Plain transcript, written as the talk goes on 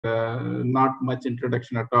not much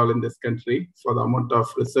introduction at all in this country for the amount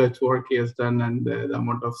of research work he has done and the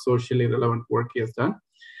amount of socially relevant work he has done.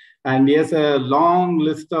 And he has a long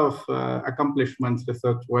list of accomplishments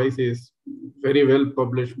research-wise. He's very well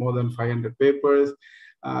published, more than 500 papers.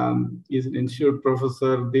 He's an institute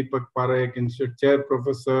professor, Deepak Parek Institute chair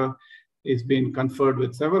professor. He's been conferred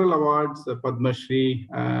with several awards, the Padma Shri,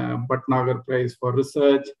 Bhatnagar Prize for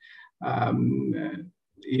Research.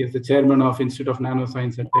 He is the chairman of Institute of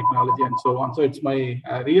Nanoscience and Technology and so on. So it's my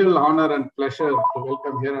real honor and pleasure to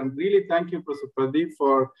welcome here. And really thank you, Professor Pradeep,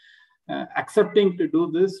 for accepting to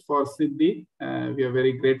do this for Siddhi. We are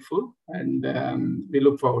very grateful and we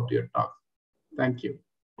look forward to your talk. Thank you.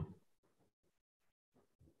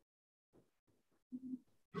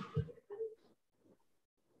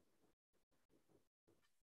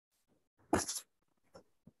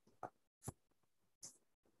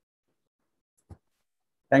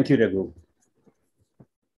 Thank you, Raghu.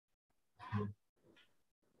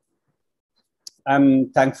 I'm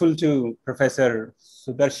thankful to Professor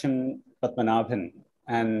Sudarshan Padmanabhan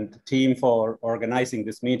and team for organizing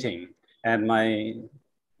this meeting, and my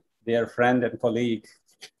dear friend and colleague,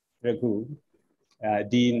 Raghu,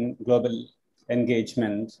 Dean Global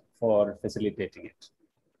Engagement, for facilitating it.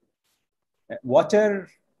 Water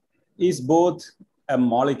is both a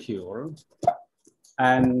molecule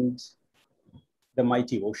and the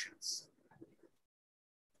mighty oceans.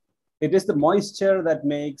 It is the moisture that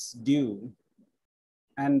makes dew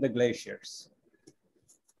and the glaciers.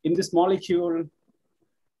 In this molecule,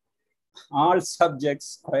 all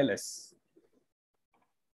subjects coalesce.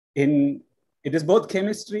 It is both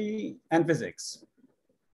chemistry and physics.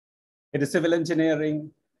 It is civil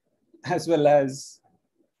engineering as well as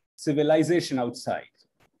civilization outside.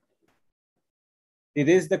 It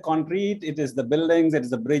is the concrete, it is the buildings, it is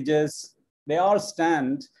the bridges. They all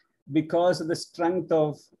stand because of the strength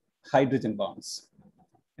of hydrogen bonds.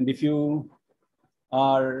 And if you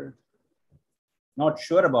are not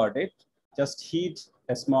sure about it, just heat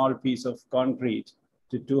a small piece of concrete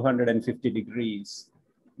to 250 degrees.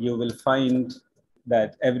 You will find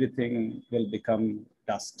that everything will become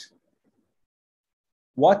dust.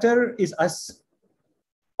 Water is us,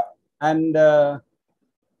 and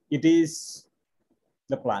it is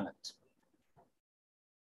the planet.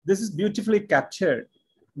 This is beautifully captured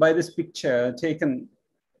by this picture taken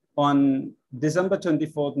on December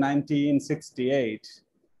 24th, 1968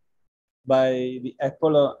 by the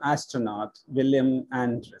Apollo astronaut, William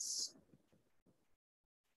Andrews.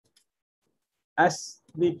 As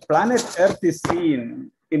the planet Earth is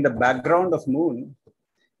seen in the background of moon,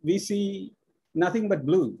 we see nothing but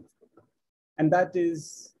blue. And that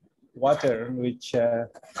is water which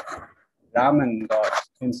Raman got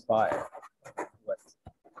inspired with.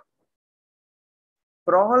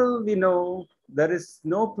 For all we know, there is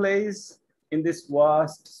no place in this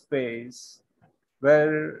vast space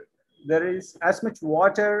where there is as much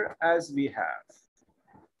water as we have.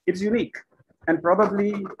 It's unique, and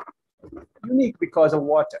probably unique because of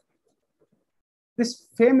water. This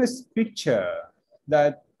famous picture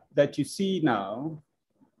that you see now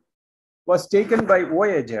was taken by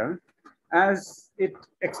Voyager as it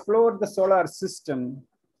explored the solar system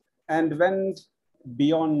and went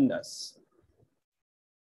beyond us.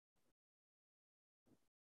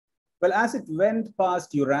 Well, as it went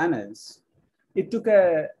past Uranus, it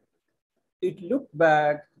looked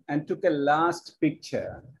back and took a last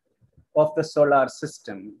picture of the solar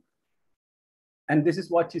system. And this is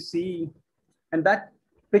what you see. And that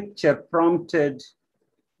picture prompted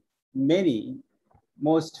many,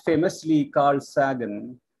 most famously Carl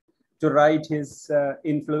Sagan, to write his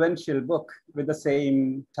influential book with the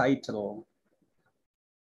same title,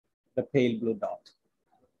 The Pale Blue Dot.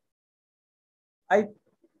 I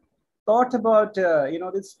thought about,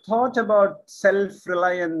 this thought about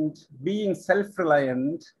self-reliant, being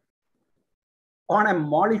self-reliant on a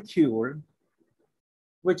molecule,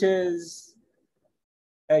 which is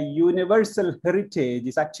a universal heritage,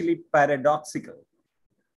 is actually paradoxical.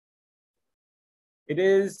 It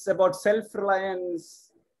is about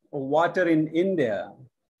self-reliance of water in India.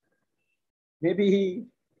 Maybe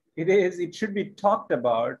it should be talked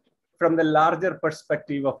about from the larger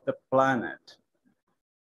perspective of the planet.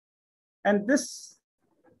 And this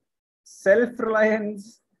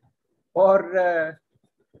self-reliance or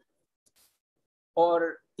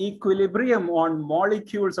equilibrium on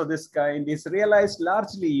molecules of this kind is realized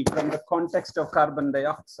largely from the context of carbon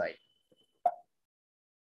dioxide.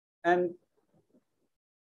 And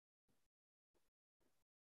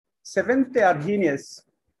Seventh Arrhenius,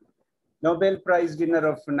 Nobel Prize winner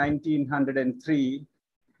of 1903,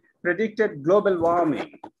 predicted global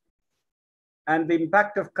warming and the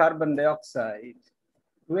impact of carbon dioxide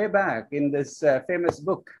way back in this famous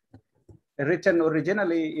book, written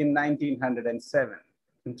originally in 1907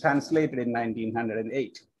 and translated in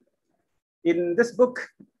 1908. In this book,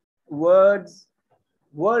 words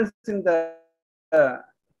in the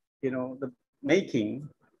the making,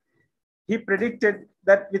 he predicted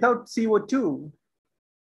that without CO2,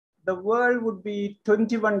 the world would be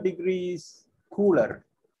 21 degrees cooler.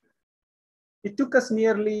 It took us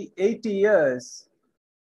nearly 80 years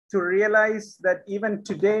to realize that even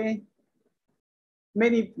today,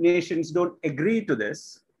 many nations don't agree to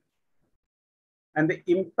this. And the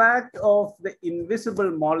impact of the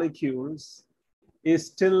invisible molecules is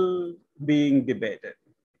still being debated.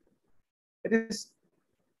 It is,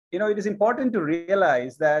 it is important to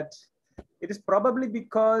realize that it is probably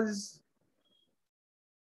because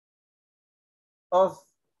of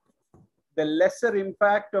the lesser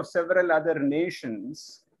impact of several other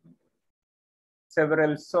nations,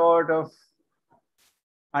 several sort of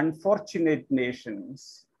unfortunate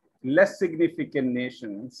nations, less significant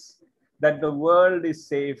nations, that the world is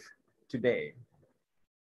safe today.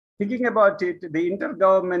 Thinking about it, the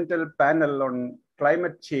Intergovernmental Panel on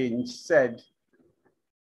Climate Change said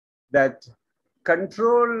that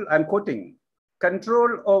control, I'm quoting,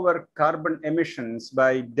 control over carbon emissions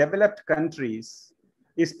by developed countries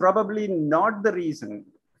is probably not the reason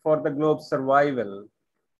for the globe's survival,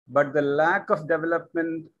 but the lack of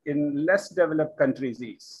development in less developed countries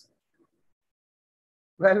is.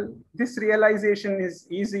 Well, this realization is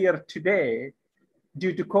easier today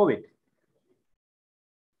due to COVID.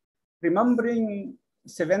 Remembering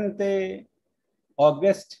 7th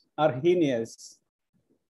August Arrhenius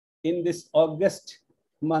in this August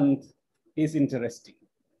month is interesting.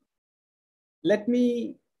 Let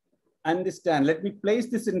me understand, let me place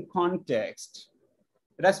this in context.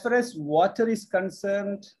 As far as water is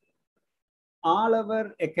concerned, all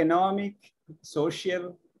our economic,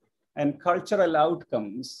 social, and cultural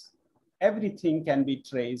outcomes, everything can be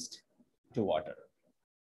traced to water.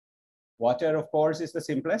 Water, of course, is the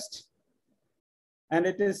simplest, and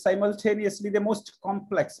it is simultaneously the most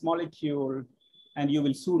complex molecule, and you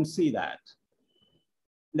will soon see that.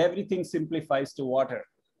 And everything simplifies to water.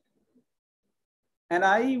 And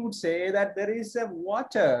I would say that there is a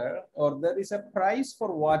water, or there is a price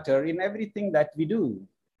for water in everything that we do.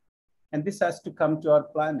 And this has to come to our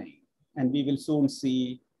planning, and we will soon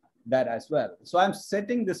see that as well. So I'm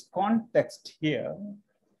setting this context here,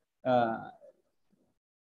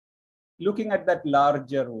 looking at that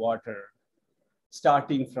larger water,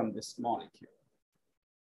 starting from this molecule.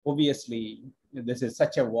 Obviously, this is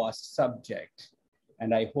such a vast subject,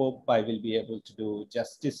 and I hope I will be able to do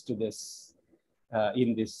justice to this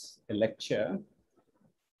in this lecture,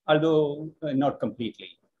 although not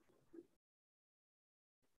completely.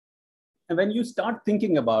 And when you start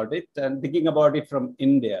thinking about it, and thinking about it from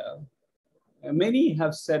India, many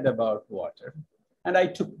have said about water, and I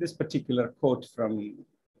took this particular quote from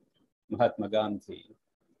Mahatma Gandhi: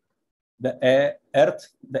 the earth,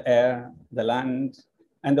 the air, the land,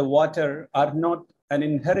 and the water are not an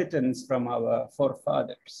inheritance from our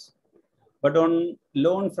forefathers, but on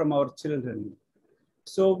loan from our children.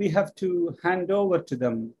 So we have to hand over to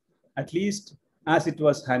them, at least as it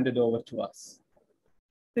was handed over to us.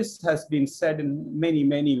 This has been said in many,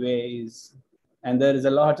 many ways, and there is a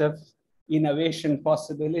lot of innovation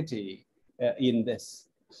possibility in this.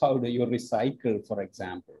 How do you recycle, for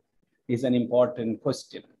example, is an important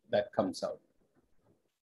question that comes out.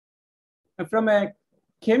 And from a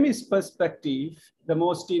chemist perspective, the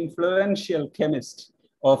most influential chemist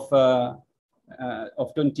of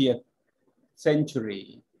 20th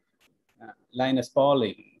century, Linus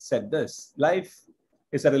Pauling, said this: life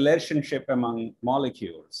is a relationship among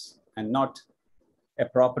molecules and not a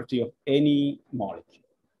property of any molecule.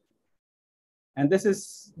 And this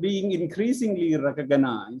is being increasingly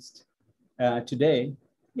recognized today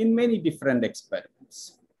in many different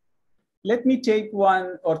experiments. Let me take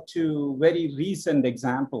one or two very recent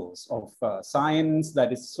examples of science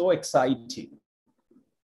that is so exciting.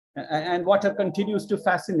 And water continues to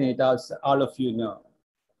fascinate us, all of you know.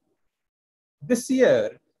 This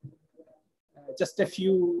year, just a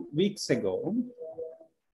few weeks ago,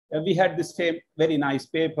 we had this very nice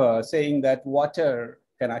paper saying that water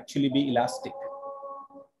can actually be elastic.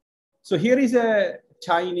 So here is a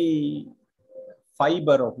tiny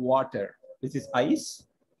fiber of water. This is ice.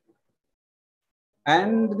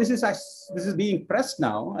 And this is being pressed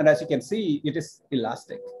now. And as you can see, it is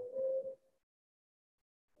elastic.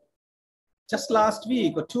 Just last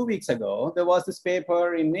week or 2 weeks ago, there was this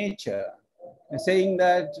paper in Nature saying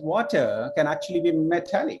that water can actually be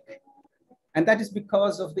metallic. And that is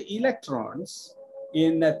because of the electrons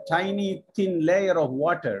in a tiny thin layer of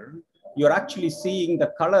water. You're actually seeing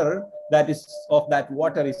the color that is of that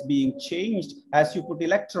water is being changed as you put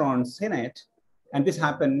electrons in it. And this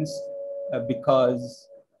happens because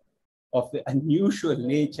of the unusual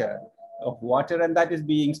nature of water, and that is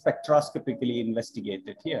being spectroscopically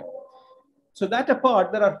investigated here. So that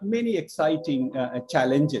apart, there are many exciting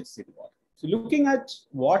challenges in water. So looking at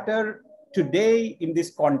water today in this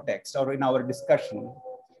context or in our discussion,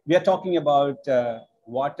 we are talking about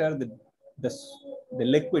water, the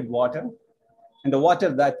liquid water, and the water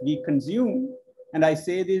that we consume. And I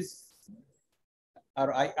say this,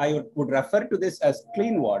 or I would refer to this as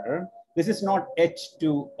clean water. This is not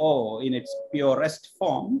H2O in its purest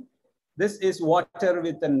form. This is water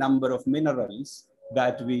with a number of minerals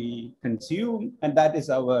that we consume, and that is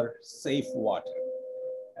our safe water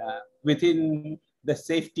within the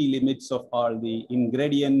safety limits of all the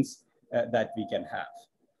ingredients that we can have.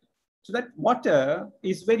 So that water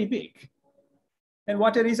is very big, and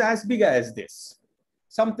water is as big as this,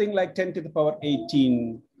 something like 10 to the power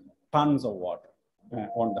 18 tons of water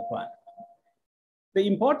on the planet. The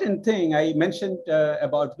important thing I mentioned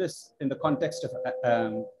about this in the context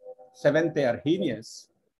of Seventh Day Arrhenius.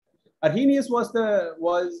 Arrhenius was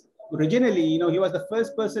originally, he was the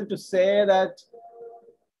first person to say that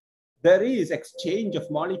there is exchange of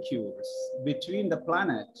molecules between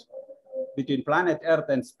planet Earth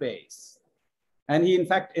and space. And he in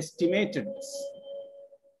fact estimated this.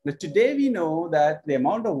 But today we know that the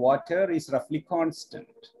amount of water is roughly constant.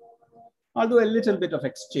 Although a little bit of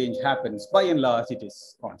exchange happens, by and large it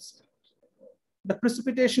is constant. The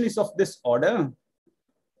precipitation is of this order.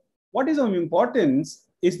 What is of importance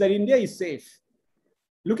is that India is safe.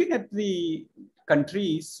 Looking at the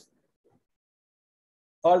countries,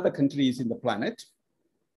 all the countries in the planet,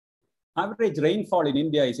 average rainfall in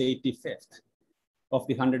India is 85th of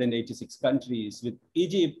the 186 countries, with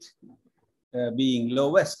Egypt being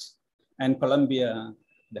lowest and Colombia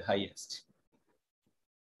the highest.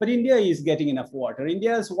 But India is getting enough water.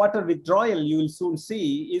 India's water withdrawal, you will soon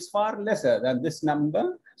see, is far lesser than this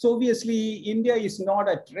number. So obviously, India is not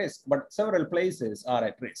at risk, but several places are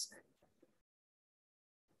at risk.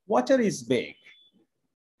 Water is big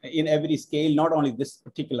in every scale, not only this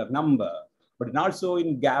particular number, but also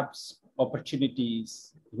in gaps,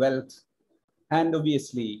 opportunities, wealth, and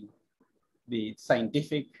obviously the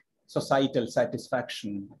scientific, societal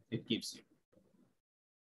satisfaction it gives you.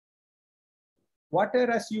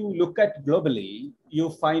 Water, as you look at globally, you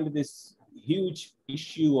find this huge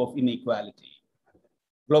issue of inequality.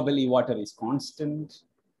 Globally, water is constant,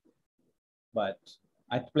 but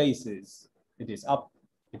at places, it is up,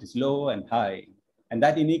 it is low and high. And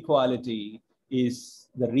that inequality is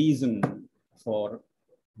the reason for,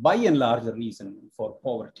 by and large, the reason for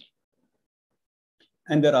poverty.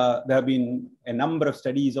 And there have been a number of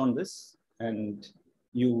studies on this, and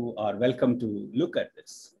you are welcome to look at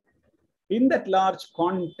this. In that large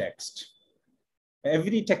context,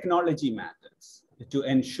 every technology matters to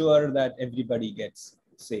ensure that everybody gets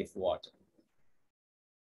safe water.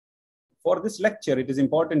 For this lecture, it is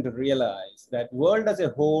important to realize that world as a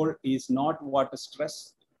whole is not water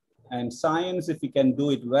stressed, and science, if we can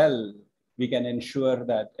do it well, we can ensure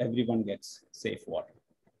that everyone gets safe water.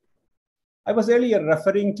 I was earlier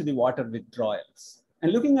referring to the water withdrawals,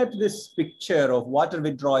 and looking at this picture of water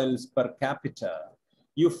withdrawals per capita,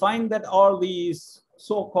 you find that all these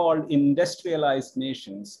so-called industrialized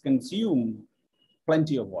nations consume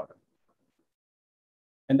plenty of water.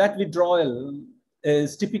 And that withdrawal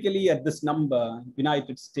is typically at this number.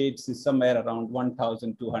 United States is somewhere around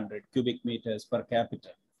 1,200 cubic meters per capita.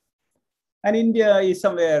 And India is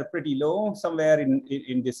somewhere pretty low, somewhere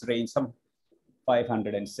in this range, some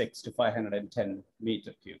 506 to 510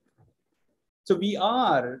 meter cube. So we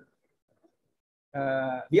are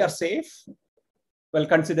safe, well,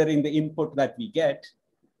 considering the input that we get.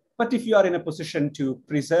 But if you are in a position to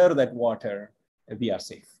preserve that water, we are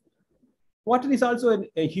safe. Water is also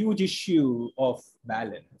a huge issue of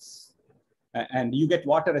balance. And you get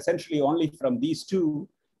water essentially only from these two,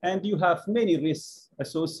 and you have many risks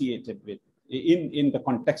associated with in the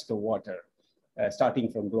context of water,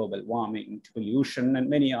 starting from global warming to pollution and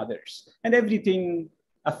many others. And everything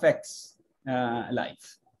affects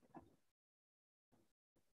life.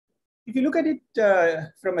 If you look at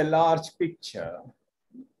it from a large picture,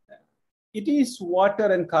 it is water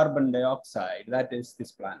and carbon dioxide that is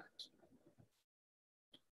this planet.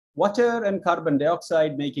 Water and carbon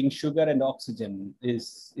dioxide making sugar and oxygen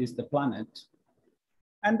is the planet.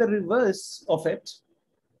 And the reverse of it,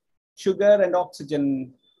 sugar and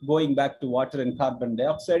oxygen going back to water and carbon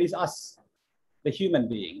dioxide, is us. the human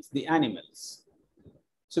beings, the animals.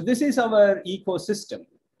 So this is our ecosystem.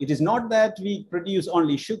 It is not that we produce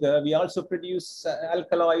only sugar, we also produce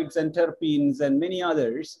alkaloids and terpenes and many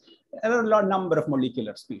others. There are a large number of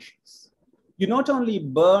molecular species. You not only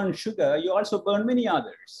burn sugar, you also burn many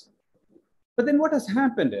others. But then what has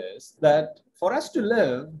happened is that for us to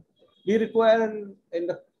live, we require in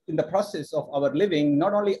the process of our living,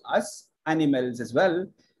 not only us, animals as well,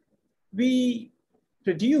 we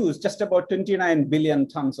produce just about 29 billion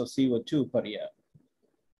tons of CO2 per year.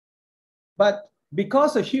 But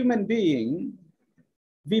because a human being,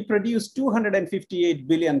 we produce 258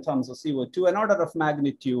 billion tons of CO2, an order of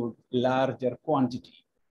magnitude larger quantity.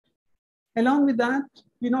 Along with that,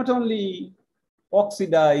 we not only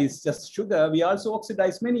oxidize just sugar, we also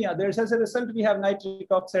oxidize many others. As a result, we have nitric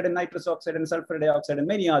oxide and nitrous oxide and sulfur dioxide and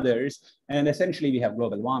many others. And essentially, we have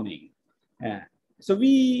global warming. So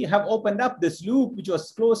we have opened up this loop, which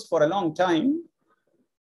was closed for a long time.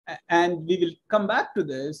 And we will come back to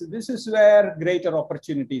this. This is where greater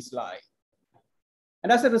opportunities lie.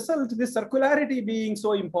 And as a result, this circularity being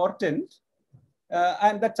so important,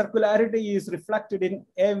 and that circularity is reflected in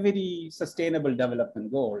every sustainable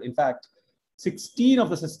development goal. In fact, 16 of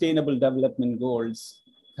the sustainable development goals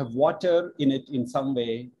have water in it in some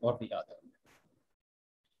way or the other.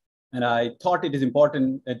 And I thought it is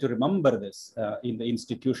important to remember this in the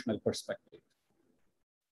institutional perspective.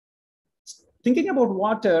 Thinking about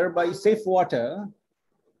water by safe water,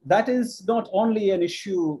 that is not only an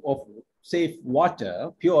issue of safe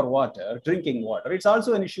water, pure water, drinking water, it's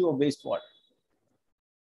also an issue of wastewater.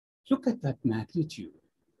 Look at that magnitude.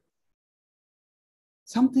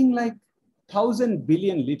 Something like 1,000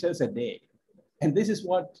 billion liters a day. And this is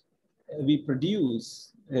what we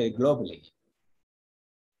produce globally.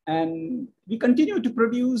 And we continue to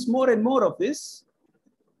produce more and more of this.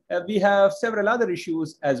 We have several other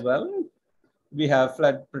issues as well. We have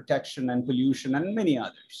flood protection and pollution and many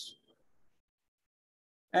others.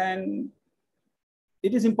 And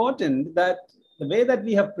it is important that the way that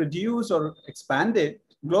we have produced or expanded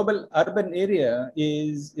global urban area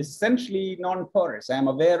is essentially non-porous. I am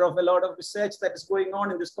aware of a lot of research that is going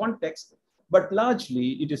on in this context, but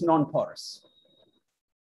largely it is non-porous.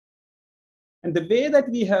 And the way that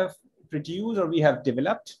we have produced or we have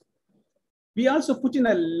developed, we also put in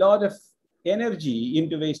a lot of energy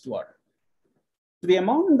into wastewater. The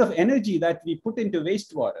amount of energy that we put into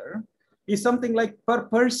wastewater is something like per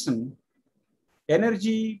person,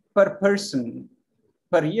 energy per person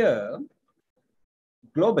per year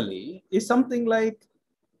globally is something like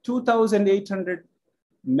 2,800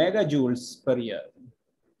 megajoules per year.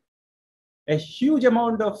 A huge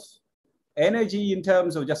amount of energy in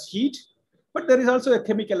terms of just heat, but there is also a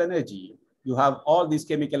chemical energy. You have all these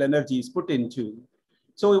chemical energies put into.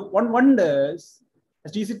 So one wonders,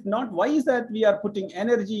 is it not, why is that we are putting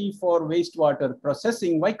energy for wastewater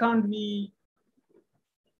processing? Why can't we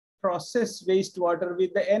process wastewater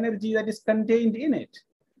with the energy that is contained in it?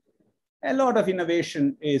 A lot of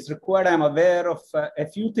innovation is required. I'm aware of a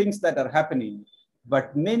few things that are happening,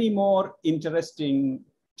 but many more interesting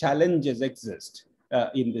challenges exist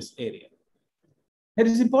in this area. It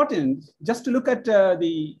is important just to look at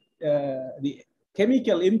the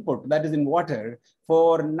chemical input that is in water.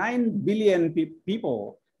 For 9 billion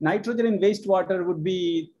people, nitrogen in wastewater would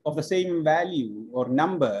be of the same value or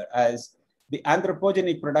number as the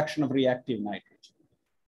anthropogenic production of reactive nitrogen.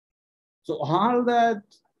 So all that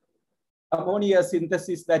ammonia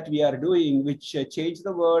synthesis that we are doing, which changed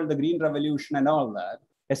the world, the green revolution and all that,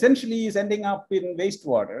 essentially is ending up in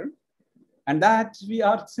wastewater, and that we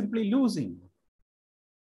are simply losing.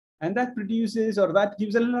 And that produces, or that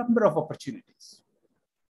gives a number of opportunities.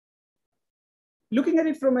 Looking at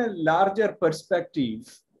it from a larger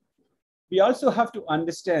perspective, we also have to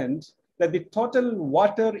understand that the total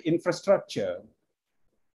water infrastructure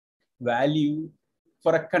value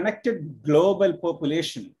for a connected global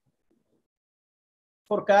population,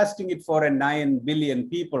 forecasting it for a 9 billion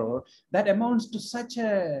people, that amounts to such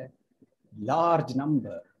a large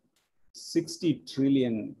number, $60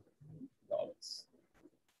 trillion.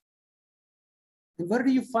 And where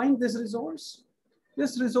do you find this resource?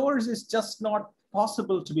 This resource is just not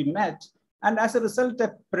possible to be met. And as a result,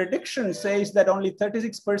 a prediction says that only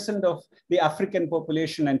 36% of the African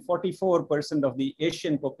population and 44% of the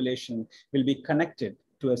Asian population will be connected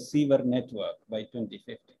to a sewer network by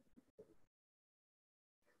 2050.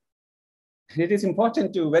 It is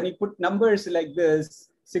important to, when you put numbers like this,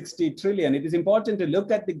 60 trillion, it is important to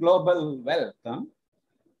look at the global wealth.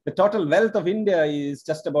 The total wealth of India is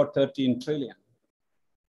just about 13 trillion.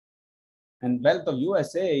 And wealth of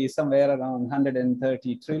USA is somewhere around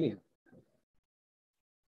 130 trillion.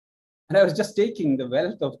 And I was just taking the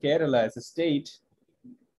wealth of Kerala as a state,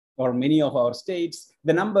 or many of our states.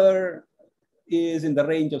 The number is in the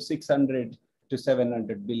range of 600 to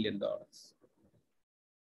 700 billion dollars.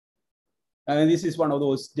 And this is one of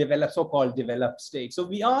those developed, so-called developed states. So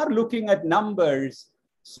we are looking at numbers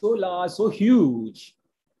so large, so huge,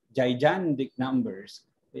 gigantic numbers.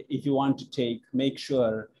 If you want to make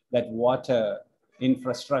sure that water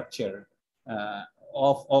infrastructure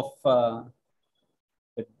of a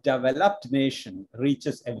developed nation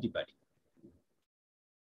reaches everybody.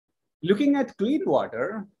 Looking at clean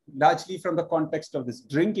water, largely from the context of this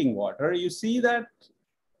drinking water, you see that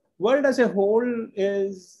world as a whole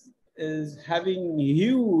is having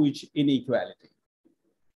huge inequality.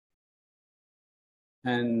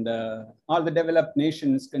 And all the developed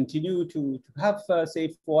nations continue to have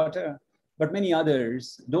safe water, but many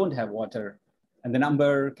others don't have water. And the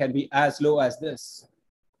number can be as low as this.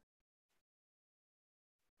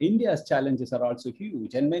 India's challenges are also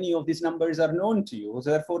huge, and many of these numbers are known to you. So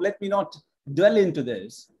therefore, let me not dwell into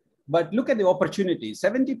this, but look at the opportunities.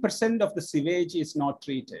 70% of the sewage is not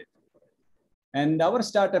treated. And our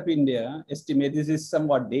startup India estimate, this is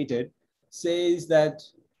somewhat dated, says that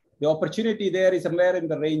the opportunity there is somewhere in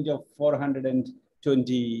the range of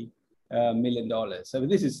 $420 million. So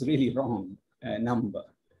this is really wrong number.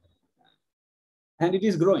 And it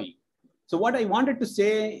is growing. So what I wanted to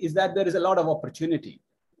say is that there is a lot of opportunity.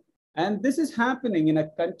 And this is happening in a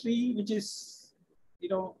country which is,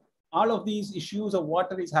 all of these issues of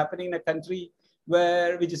water is happening in a country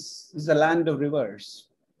which is a land of rivers.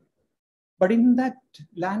 But in that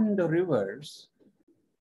land of rivers,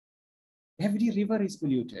 every river is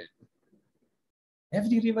polluted.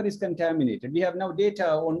 Every river is contaminated. We have now data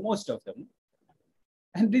on most of them.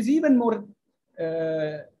 And it is even more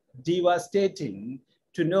devastating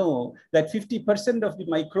to know that 50% of the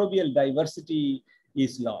microbial diversity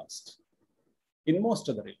is lost in most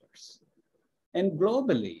of the rivers. And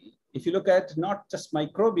globally, if you look at not just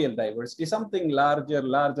microbial diversity, something larger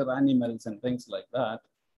animals and things like that,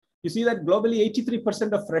 you see that globally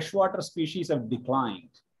 83% of freshwater species have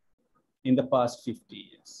declined in the past 50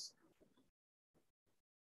 years.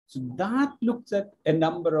 So that looks at a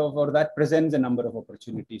number of, or that presents a number of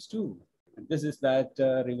opportunities too. And this is that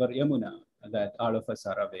river Yamuna that all of us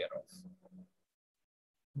are aware of.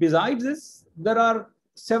 Besides this, there are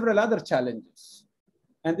several other challenges.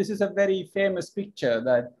 And this is a very famous picture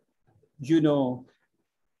that,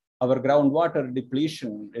 our groundwater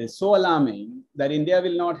depletion is so alarming that India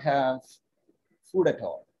will not have food at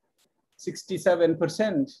all.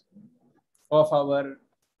 67% of our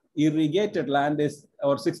irrigated land is,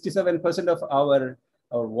 or 67% of our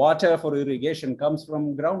water for irrigation comes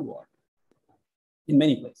from groundwater in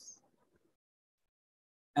many places.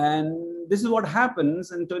 And this is what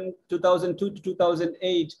happens in 2002 to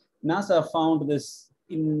 2008, NASA found this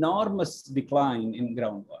enormous decline in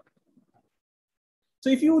groundwater. So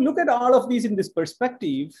if you look at all of these in this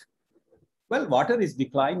perspective, well, water is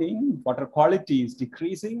declining, water quality is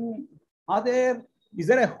decreasing. Is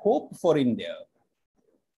there a hope for India?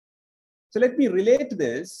 So let me relate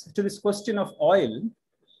this to this question of oil.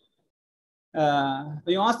 When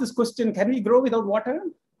you ask this question, can we grow without water?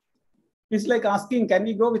 It's like asking, can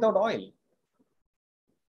we grow without oil?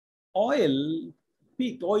 Oil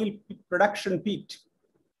production peaked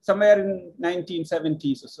somewhere in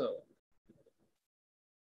 1970s or so.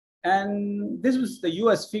 And this was the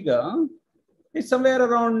US figure. It's somewhere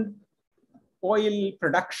around, oil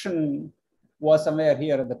production was somewhere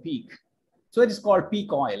here at the peak. So it is called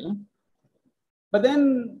peak oil. But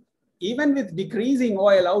then even with decreasing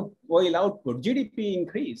oil output, GDP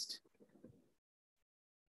increased.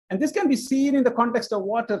 And this can be seen in the context of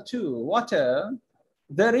water too. Water,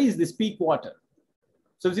 there is this peak water.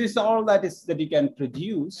 So this is all that you can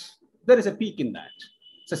produce. There is a peak in that.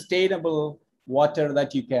 Sustainable water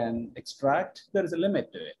that you can extract, there is a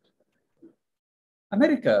limit to it.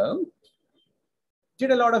 America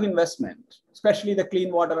did a lot of investment, especially the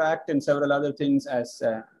Clean Water Act and several other things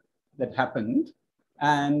that happened.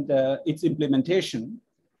 And its implementation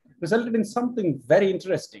resulted in something very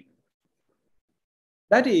interesting.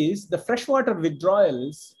 That is, the freshwater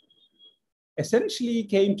withdrawals essentially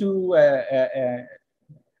came to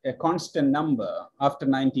a constant number after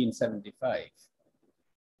 1975.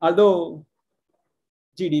 Although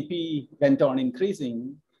GDP went on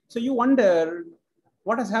increasing, so you wonder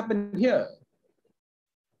what has happened here.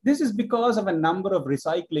 This is because of a number of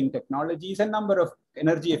recycling technologies, a number of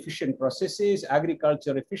energy efficient processes,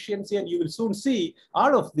 agriculture efficiency, and you will soon see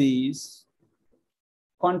all of these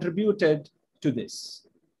contributed to this.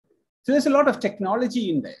 So there's a lot of technology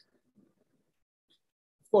in there.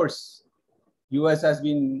 Of course, US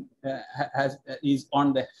is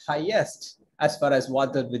on the highest as far as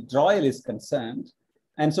water withdrawal is concerned.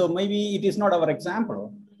 And so maybe it is not our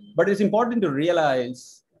example, but it's important to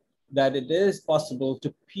realize that it is possible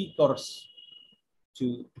to peak or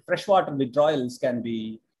to freshwater withdrawals can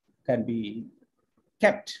be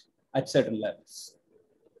kept at certain levels.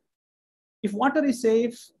 If water is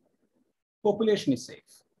safe, population is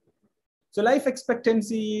safe. So life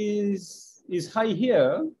expectancy is high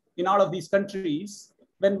here in all of these countries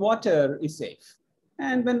when water is safe.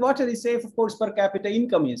 And when water is safe, of course, per capita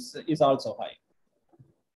income is also high.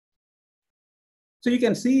 So you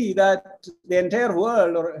can see that the entire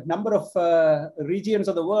world or a number of regions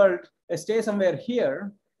of the world stay somewhere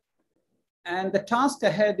here. And the task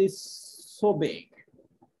ahead is so big.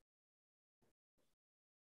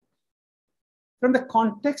 From the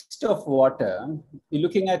context of water,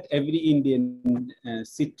 looking at every Indian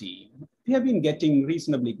city, we have been getting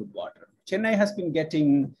reasonably good water. Chennai has been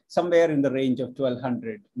getting somewhere in the range of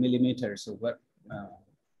 1,200 millimeters of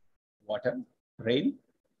water, rain.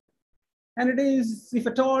 And it is, if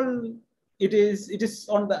at all, it is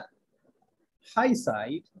on the high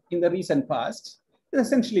side in the recent past. It's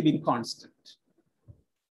essentially been constant.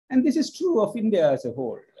 And this is true of India as a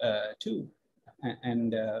whole, too.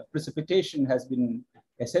 And precipitation has been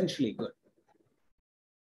essentially good.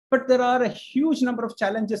 But there are a huge number of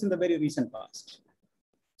challenges in the very recent past.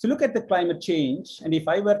 So look at the climate change. And if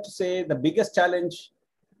I were to say the biggest challenge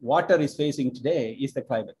water is facing today is the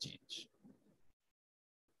climate change.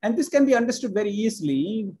 And this can be understood very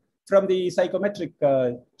easily from the psychometric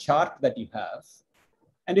chart that you have.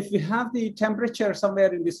 And if we have the temperature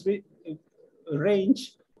somewhere in this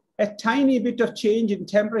range, a tiny bit of change in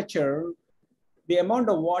temperature, the amount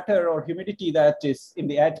of water or humidity that is in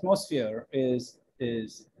the atmosphere is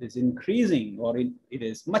increasing, or it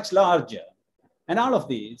is much larger. And all of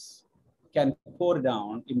these can pour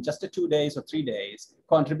down in just 2 days or 3 days,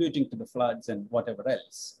 contributing to the floods and whatever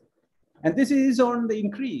else. And this is on the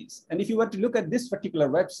increase. And if you were to look at this particular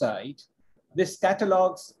website, this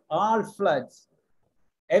catalogs all floods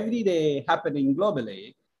every day happening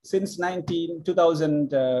globally since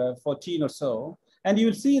 2014 or so. And you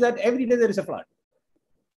will see that every day there is a flood.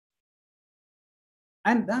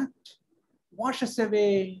 And that washes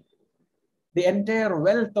away the entire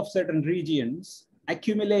wealth of certain regions,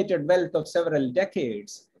 accumulated wealth of several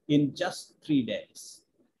decades in just 3 days.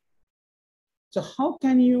 So how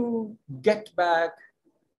can you get back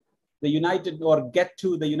get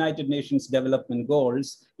to the United Nations development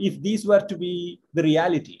goals if these were to be the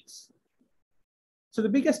realities? So the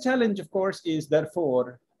biggest challenge, of course, is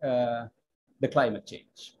therefore the climate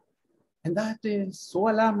change. And that is so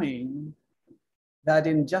alarming that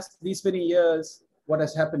in just these many years, what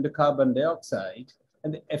has happened to carbon dioxide,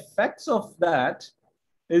 and the effects of that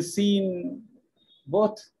is seen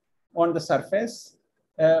both on the surface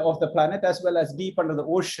of the planet as well as deep under the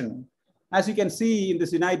ocean. As you can see in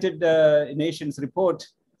this United Nations report,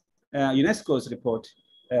 UNESCO's report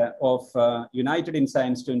of United in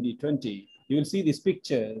Science 2020, you will see these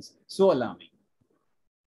pictures, so alarming.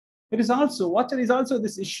 It is also, water is also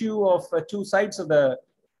this issue of two sides of the,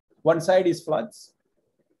 one side is floods,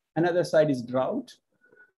 another side is drought.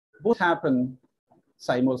 Both happen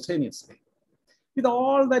simultaneously. With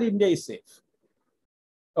all that, India is safe,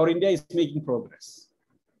 or India is making progress.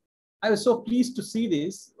 I was so pleased to see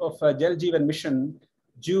this of Jal Jeevan Mission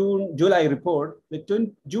July report, the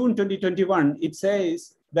June 2021, it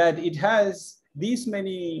says that it has these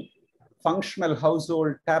many functional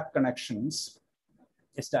household tap connections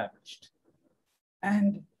established.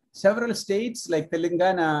 And several states like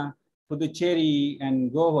Telangana, Puducherry,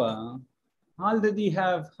 and Goa already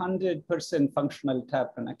have 100% functional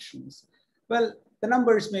tap connections. Well, the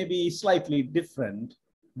numbers may be slightly different,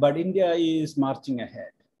 but India is marching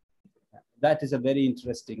ahead. That is a very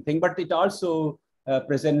interesting thing, but it also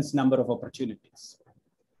presents a number of opportunities.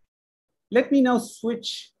 Let me now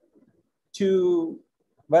switch to,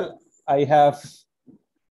 well, I have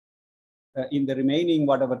in the remaining,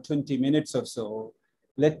 whatever, 20 minutes or so,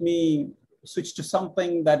 let me switch to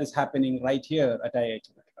something that is happening right here at IIT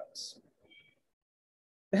Madras.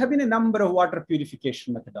 There have been a number of water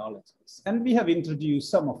purification methodologies, and we have introduced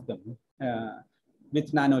some of them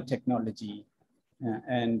with nanotechnology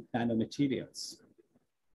and nanomaterials.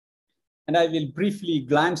 And I will briefly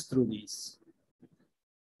glance through these.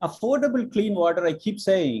 Affordable clean water, I keep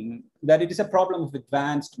saying that it is a problem of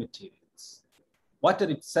advanced materials. Water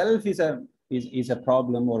itself is a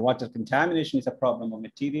problem, or water contamination is a problem of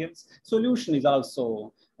materials. Solution is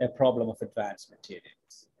also a problem of advanced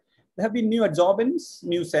materials. There have been new adsorbents,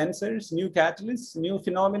 new sensors, new catalysts, new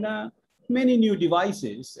phenomena, many new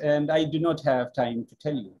devices, and I do not have time to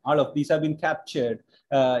tell you. All of these have been captured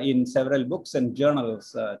in several books and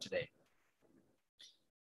journals today.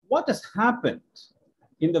 What has happened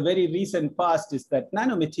in the very recent past is that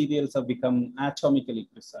nanomaterials have become atomically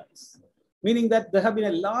precise, meaning that there have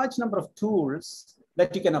been a large number of tools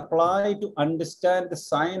that you can apply to understand the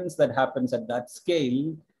science that happens at that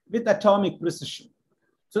scale with atomic precision.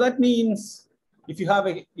 So that means if you have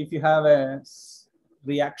a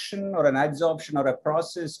reaction or an adsorption or a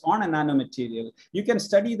process on a nanomaterial, you can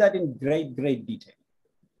study that in great detail.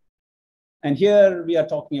 And here we are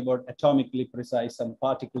talking about atomically precise some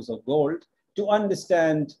particles of gold to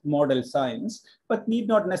understand model science, but need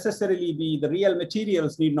not necessarily be, the real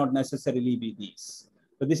materials need not necessarily be these.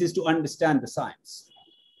 But this is to understand the science.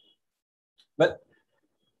 But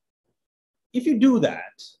if you do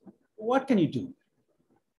that, what can you do?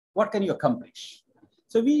 What can you accomplish?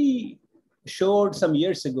 So we showed some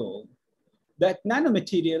years ago that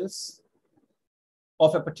nanomaterials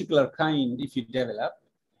of a particular kind, if you develop,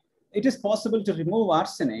 it is possible to remove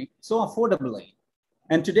arsenic so affordably.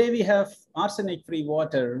 And today we have arsenic-free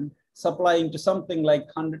water supplying to something like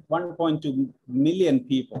 1.2 million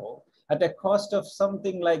people at a cost of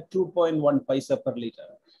something like 2.1 paisa per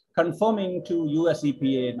liter, conforming to US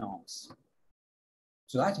EPA norms.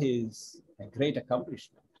 So that is a great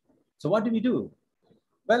accomplishment. So what do we do?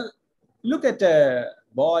 Well, look at a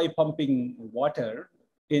boy pumping water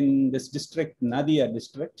in this district, Nadia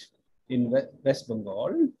district in West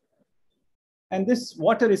Bengal. And this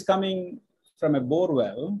water is coming from a bore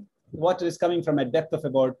well. Water is coming from a depth of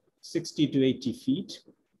about 60 to 80 feet.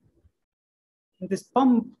 And this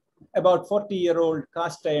pump, about 40-year-old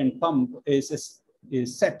cast iron pump, is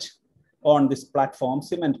set on this platform,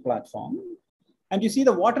 cement platform. And you see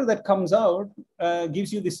the water that comes out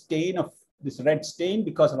gives you this stain of this red stain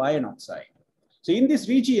because of iron oxide. So in this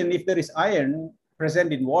region, if there is iron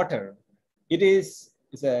present in water, it's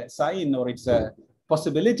a sign or it's a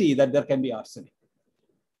possibility that there can be arsenic.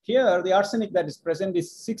 Here, the arsenic that is present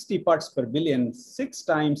is 60 parts per billion, 6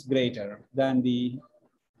 times greater than the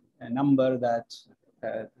number that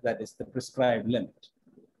is the prescribed limit.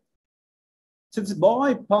 So this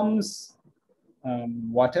boy pumps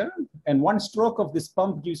water, and one stroke of this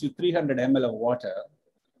pump gives you 300 ml of water.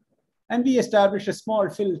 And we establish a small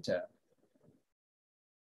filter.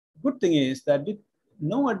 Good thing is that with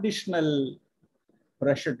no additional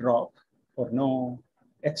pressure drop or no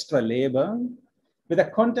extra labor, with a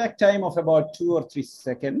contact time of about 2 or 3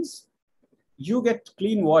 seconds, you get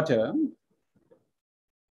clean water.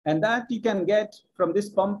 And that you can get from this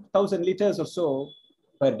pump 1,000 liters or so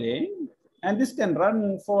per day. And this can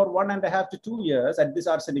run for 1.5 to 2 years at this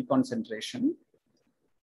arsenic concentration.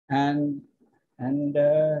 And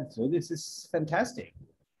so this is fantastic.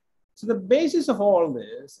 So the basis of all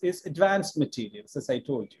this is advanced materials, as I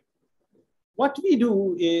told you. What we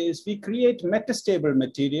do is we create metastable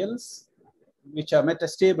materials, which are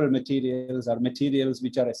metastable materials, are materials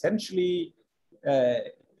which are essentially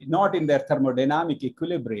not in their thermodynamic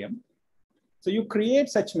equilibrium. So you create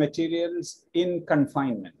such materials in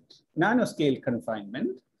confinement, nanoscale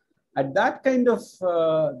confinement. At that kind of,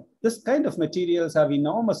 this kind of materials have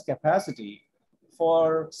enormous capacity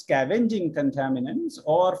for scavenging contaminants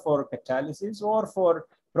or for catalysis or for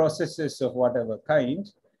processes of whatever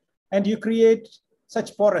kind. And you create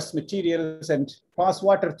such porous materials and pass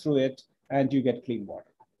water through it, and you get clean water.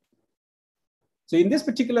 So in this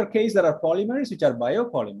particular case, there are polymers, which are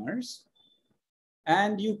biopolymers,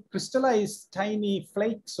 and you crystallize tiny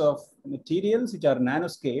flakes of materials, which are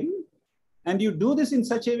nanoscale. And you do this in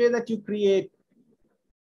such a way that you create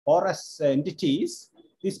porous entities.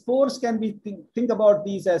 These pores can be, think about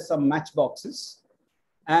these as some matchboxes.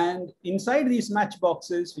 And inside these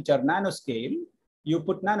matchboxes, which are nanoscale, you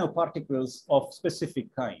put nanoparticles of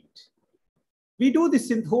specific kind. We do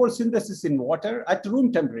this whole synthesis in water at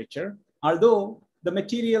room temperature, although the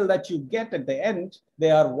material that you get at the end,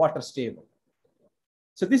 they are water stable.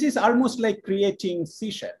 So this is almost like creating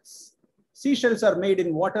seashells. Seashells are made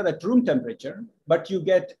in water at room temperature, but you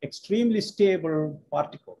get extremely stable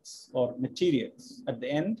particles or materials at the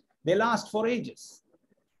end. They last for ages.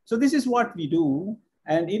 So this is what we do.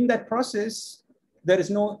 And in that process, there is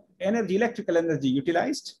no energy, electrical energy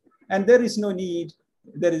utilized, and there is no need,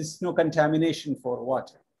 there is no contamination for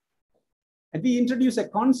water. And we introduce a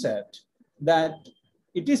concept that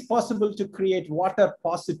it is possible to create water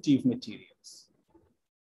positive materials.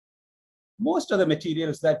 Most of the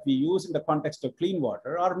materials that we use in the context of clean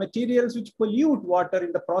water are materials which pollute water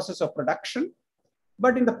in the process of production,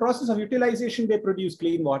 but in the process of utilization, they produce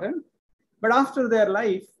clean water. But after their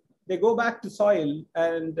life, they go back to soil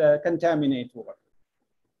and contaminate water.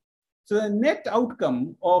 So the net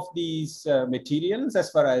outcome of these materials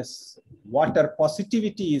as far as water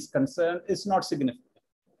positivity is concerned is not significant.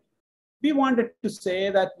 We wanted to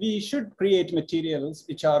say that we should create materials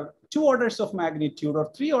which are 2 orders of magnitude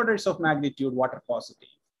or 3 orders of magnitude water positive.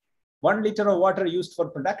 1 liter of water used for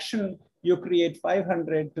production, you create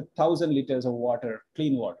 500 to 1,000 liters of water,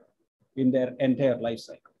 clean water, in their entire life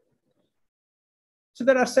cycle. So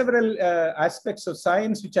there are several aspects of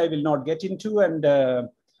science which I will not get into, and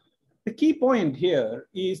the key point here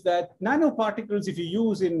is that nanoparticles, if you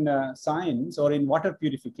use in science or in water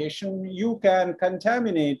purification, you can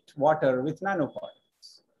contaminate water with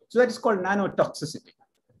nanoparticles. So that is called nanotoxicity.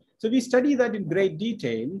 So we study that in great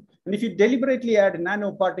detail. And if you deliberately add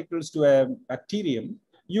nanoparticles to a bacterium,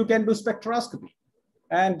 you can do spectroscopy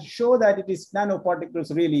and show that it is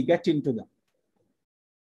nanoparticles really get into them.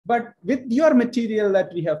 But with your material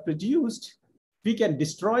that we have produced, we can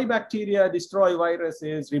destroy bacteria, destroy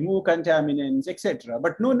viruses, remove contaminants, etc.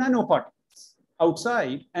 But no nanoparticles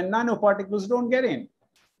outside, and nanoparticles don't get in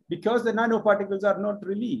because the nanoparticles are not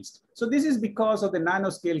released. So this is because of the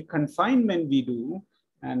nanoscale confinement we do,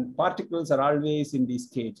 and particles are always in these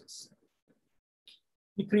cages.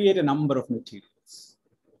 We create a number of materials.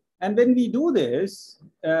 And when we do this,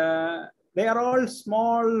 they are all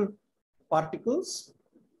small particles.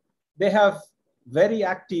 They have very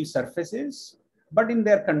active surfaces, but in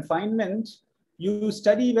their confinement, you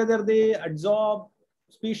study whether they absorb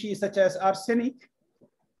species such as arsenic,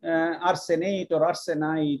 arsenate or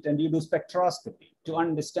arsenite, and you do spectroscopy to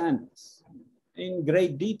understand this in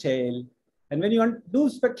great detail. And when you do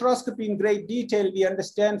spectroscopy in great detail, we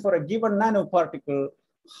understand for a given nanoparticle,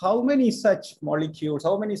 how many such molecules,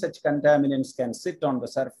 how many such contaminants can sit on the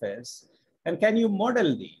surface, and can you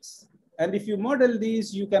model these? And if you model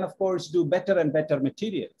these, you can, of course, do better and better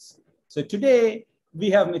materials. So today,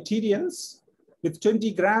 we have materials with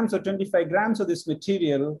 20 grams or 25 grams of this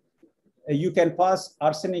material. You can pass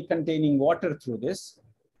arsenic-containing water through this,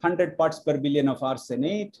 100 parts per billion of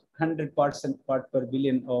arsenate, 100 parts per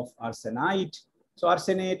billion of arsenite. So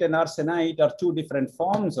arsenate and arsenite are 2 different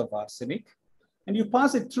forms of arsenic. And you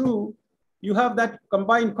pass it through, you have that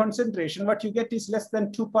combined concentration. What you get is less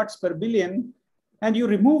than 2 parts per billion. And you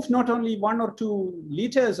remove not only 1 or 2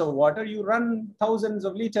 liters of water, you run thousands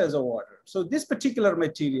of liters of water. So this particular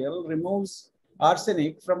material removes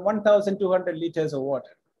arsenic from 1,200 liters of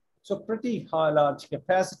water. So pretty large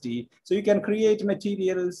capacity. So you can create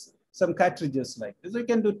materials, some cartridges like this. You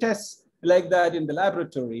can do tests like that in the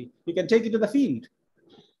laboratory. You can take it to the field.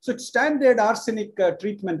 So standard arsenic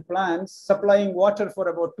treatment plants supplying water for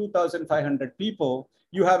about 2,500 people.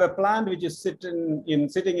 You have a plant which is sitting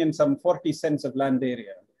in some 40 cents of land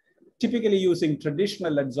area, typically using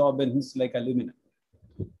traditional adsorbents like aluminum.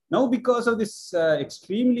 Now, because of this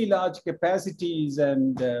extremely large capacities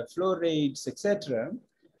and flow rates, etc.,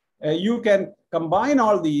 you can combine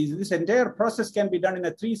all these. This entire process can be done in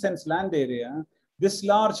a 3 cents land area. This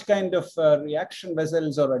large kind of reaction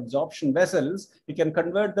vessels or adsorption vessels, you can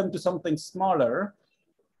convert them to something smaller.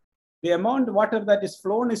 The amount of water that is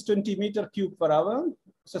flown is 20 meter cube per hour.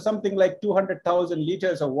 So something like 200,000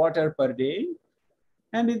 liters of water per day.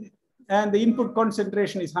 And the input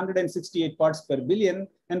concentration is 168 parts per billion.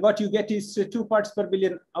 And what you get is 2 parts per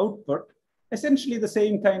billion output. Essentially the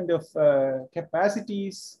same kind of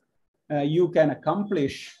capacities you can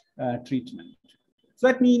accomplish treatment. So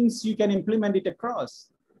that means you can implement it across.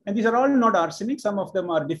 And these are all not arsenic. Some of them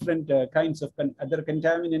are different kinds of other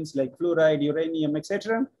contaminants like fluoride, uranium,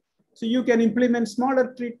 etc. So you can implement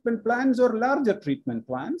smaller treatment plants or larger treatment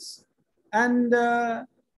plants. And the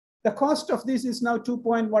cost of this is now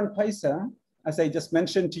 2.1 paisa, as I just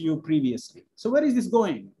mentioned to you previously. So where is this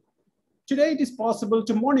going? Today, it is possible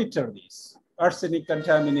to monitor these arsenic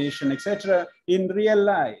contamination, etc., in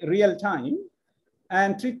real time.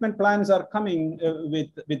 And treatment plans are coming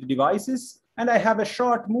with devices. And I have a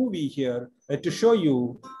short movie here to show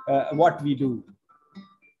you what we do.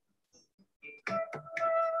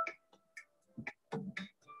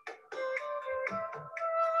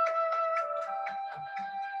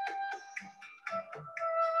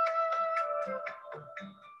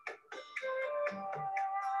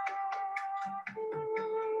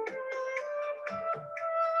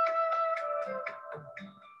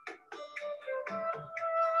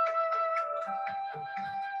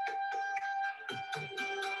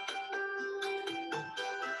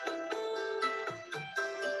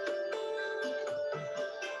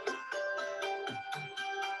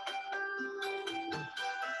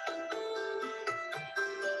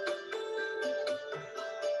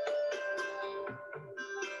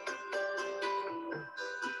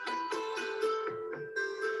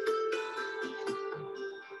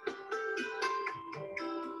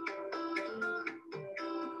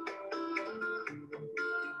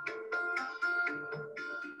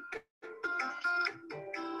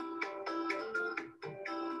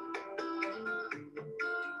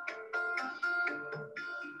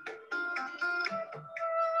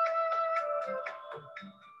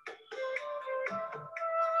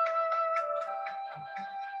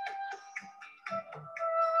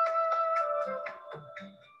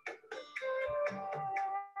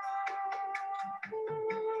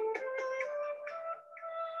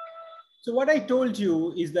 So what I told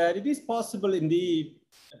you is that it is possible indeed,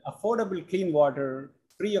 affordable clean water,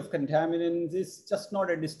 free of contaminants is just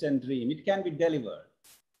not a distant dream. It can be delivered.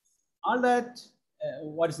 All that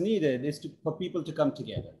what is needed is for people to come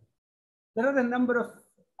together. There are a number of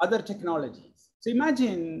other technologies. So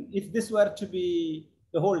imagine if this were to be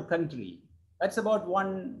the whole country. That's about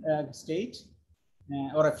one state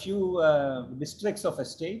or a few districts of a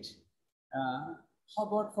state. How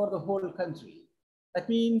about for the whole country? That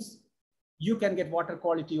means you can get water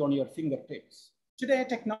quality on your fingertips. Today,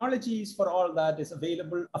 technologies for all that is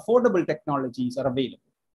available. Affordable technologies are available,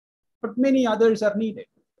 but many others are needed.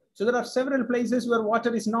 So there are several places where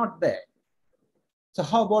water is not there. So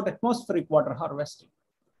how about atmospheric water harvesting?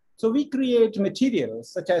 So we create materials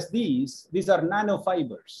such as these. These are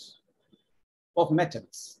nanofibers of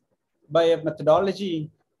metals by a methodology,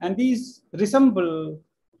 and these resemble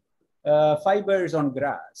fibers on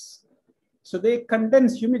grass. So they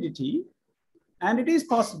condense humidity, and it is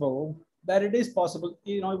possible it is possible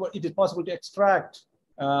to extract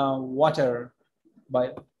water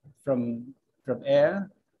from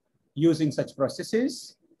air using such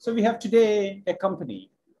processes. So we have today a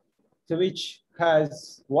company which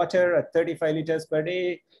has water at 35 liters per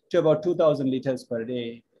day to about 2,000 liters per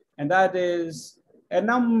day. And that is a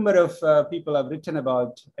number of people have written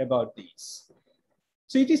about these.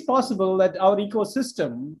 So it is possible that our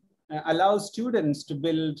ecosystem allows students to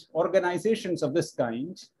build organizations of this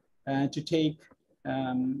kind to take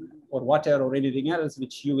or water or anything else,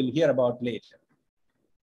 which you will hear about later.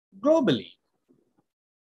 Globally,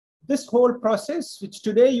 this whole process, which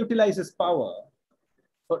today utilizes power,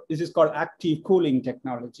 this is called active cooling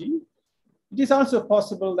technology. It is also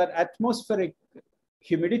possible that atmospheric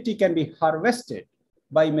humidity can be harvested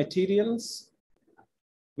by materials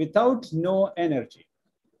without no energy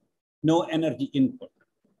input.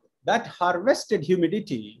 That harvested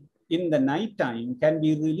humidity in the nighttime can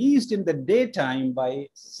be released in the daytime by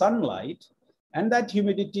sunlight. And that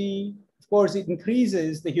humidity, of course, it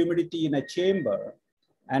increases the humidity in a chamber.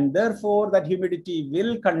 And therefore, that humidity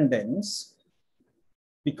will condense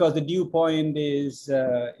because the dew point is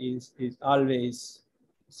always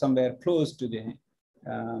somewhere close to the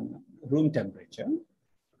room temperature.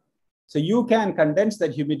 So you can condense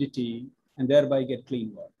that humidity and thereby get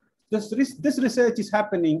clean water. This research is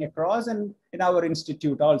happening across, and in our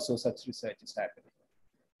institute also such research is happening.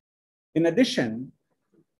 In addition,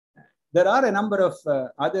 there are a number of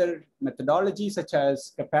other methodologies such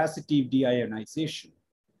as capacitive deionization.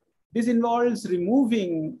 This involves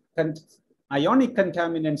removing ionic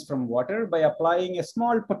contaminants from water by applying a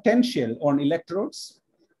small potential on electrodes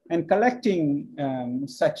and collecting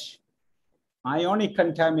such ionic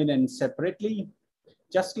contaminants separately,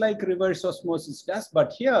 just like reverse osmosis does.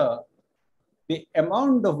 But here, the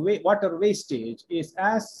amount of water wastage is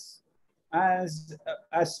as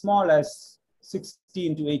small as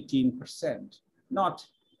 16 to 18%, not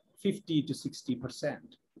 50 to 60%.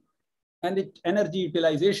 And energy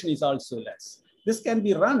utilization is also less. This can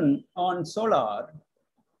be run on solar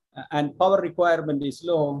and power requirement is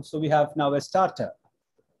low. So we have now a startup.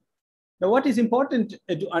 Now, what is important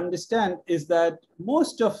to understand is that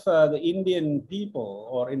most of the Indian people,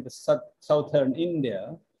 or in the southern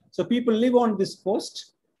India, so people live on this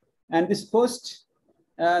coast, and this coast,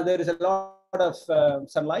 there is a lot of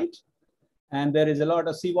sunlight, and there is a lot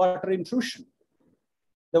of seawater intrusion.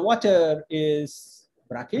 The water is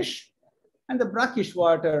brackish, and the brackish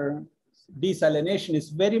water desalination is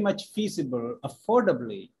very much feasible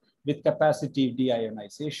affordably with capacitive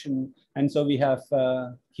deionization. And so we have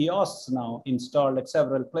kiosks now installed at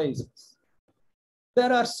several places.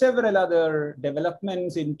 There are several other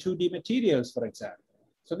developments in 2D materials, for example.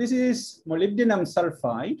 So this is molybdenum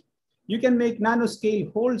sulfide. You can make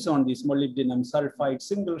nanoscale holes on these molybdenum sulfide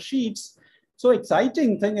single sheets. So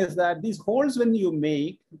exciting thing is that these holes, when you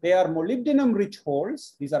make, they are molybdenum rich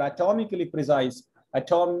holes. These are atomically precise,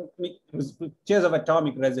 pictures of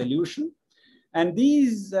atomic resolution. And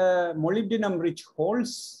these molybdenum rich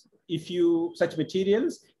holes, such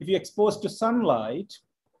materials, if you expose to sunlight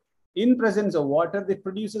in presence of water, they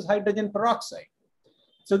produces hydrogen peroxide.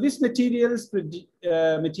 So these materials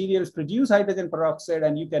produce hydrogen peroxide,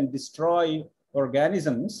 and you can destroy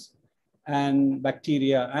organisms and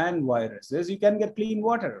bacteria and viruses. You can get clean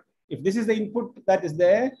water. If this is the input that is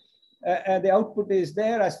there, the output is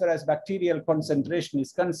there as far as bacterial concentration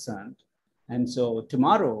is concerned. And so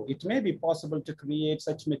tomorrow, it may be possible to create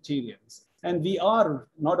such materials. And we are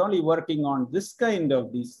not only working on this kind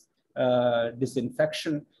of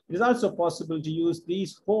disinfection, it is also possible to use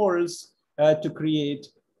these holes to create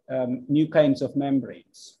new kinds of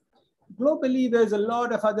membranes. Globally, there's a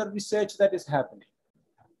lot of other research that is happening.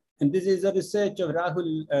 And this is a research of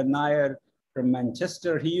Rahul Nair from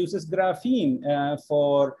Manchester. He uses graphene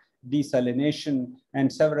for desalination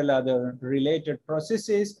and several other related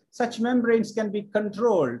processes. Such membranes can be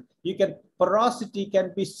controlled. Porosity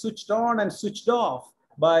can be switched on and switched off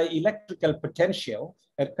by electrical potential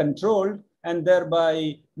and controlled, and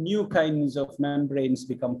thereby new kinds of membranes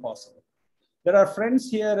become possible. There are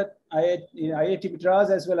friends here at IIT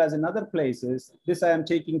Madras as well as in other places. This I am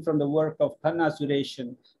taking from the work of Kanna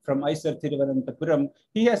Sureshan from IISER Thiruvananthapuram.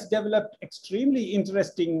 He has developed extremely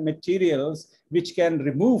interesting materials which can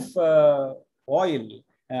remove oil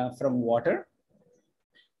from water.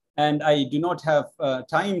 And I do not have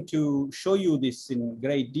time to show you this in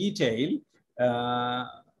great detail,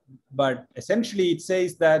 but essentially it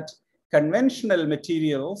says that conventional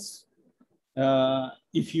materials,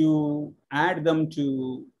 if you add them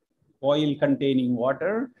to oil containing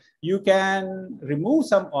water, you can remove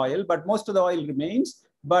some oil, but most of the oil remains.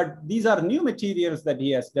 But these are new materials that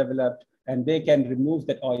he has developed, and they can remove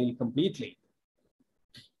that oil completely.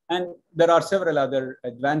 And there are several other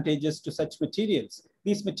advantages to such materials.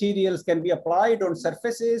 These materials can be applied on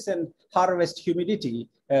surfaces and harvest humidity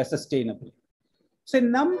sustainably. So a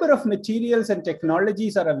number of materials and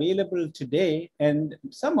technologies are available today, and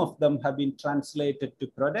some of them have been translated to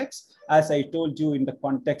products, as I told you in the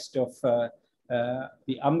context of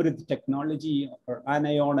the Amrit technology, or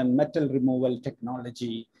anion and metal removal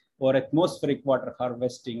technology, or atmospheric water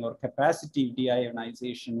harvesting, or capacity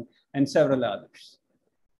deionization, and several others.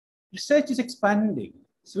 Research is expanding.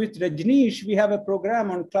 So with Rajneesh, we have a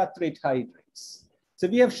program on clathrate hydrates. So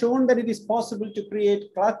we have shown that it is possible to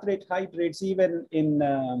create clathrate hydrates even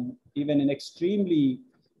in extremely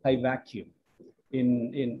high vacuum,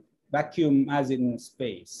 in vacuum as in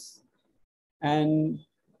space. And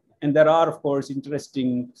there are, of course,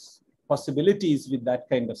 interesting possibilities with that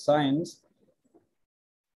kind of science,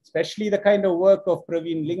 especially the kind of work of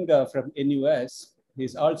Praveen Linga from NUS.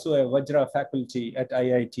 He's also a Vajra faculty at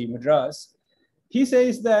IIT Madras. He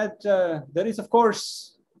says that there is, of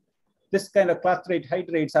course, this kind of clathrate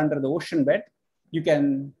hydrates under the ocean bed. You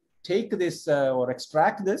can take this or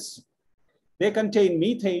extract this. They contain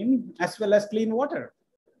methane as well as clean water.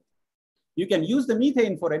 You can use the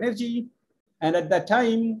methane for energy, and at that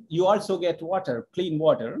time, you also get water, clean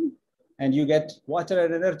water, and you get water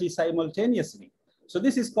and energy simultaneously. So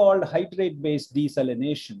this is called hydrate-based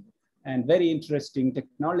desalination, and very interesting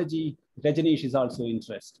technology. Rajneesh is also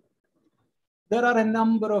interested. There are a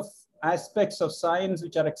number of aspects of science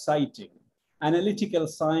which are exciting. Analytical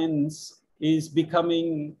science is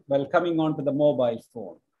coming onto the mobile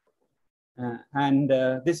phone.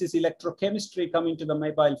 This is electrochemistry coming to the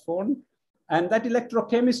mobile phone. And that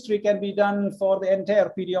electrochemistry can be done for the entire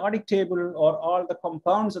periodic table or all the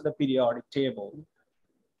compounds of the periodic table.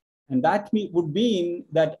 And that would mean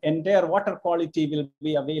that entire water quality will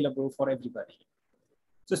be available for everybody.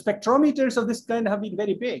 So spectrometers of this kind have been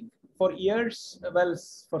very big. For years, well,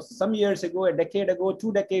 for some years ago, a decade ago,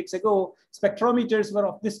 2 decades ago, spectrometers were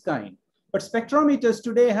of this kind. But spectrometers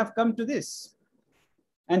today have come to this.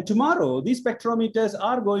 And tomorrow, these spectrometers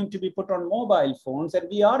are going to be put on mobile phones, and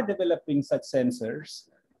we are developing such sensors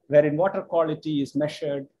wherein water quality is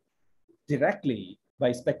measured directly by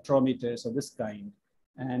spectrometers of this kind,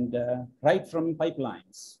 and right from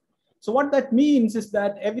pipelines. So what that means is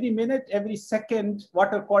that every minute, every second,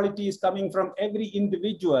 water quality is coming from every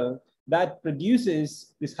individual that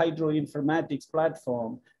produces this hydroinformatics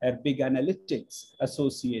platform and big analytics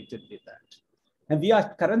associated with that. And we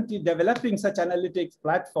are currently developing such analytics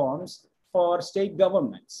platforms for state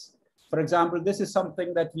governments. For example, this is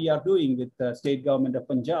something that we are doing with the state government of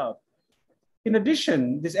Punjab. In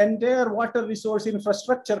addition, this entire water resource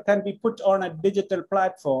infrastructure can be put on a digital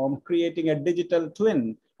platform, creating a digital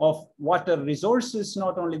twin of water resources,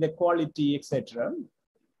 not only the quality, etc.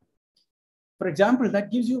 For example,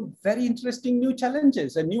 that gives you very interesting new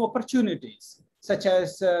challenges and new opportunities, such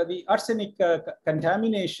as the arsenic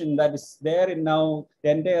contamination that is there, and now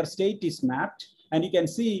the entire state is mapped, and you can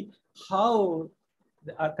see how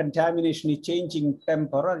the contamination is changing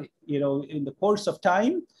temporally, in the course of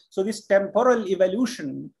time. So this temporal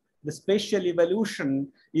evolution, the spatial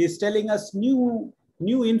evolution, is telling us new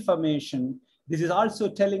information. This is also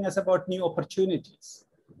telling us about new opportunities.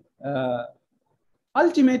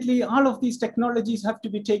 Ultimately, all of these technologies have to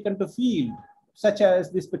be taken to field, such as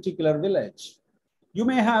this particular village. You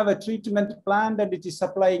may have a treatment plant and it is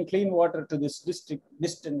supplying clean water to this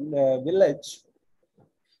distant village.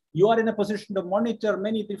 You are in a position to monitor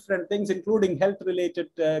many different things, including health-related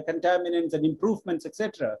contaminants and improvements,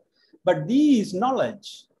 etc. But these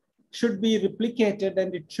knowledge should be replicated,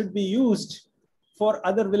 and it should be used for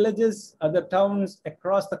other villages, other towns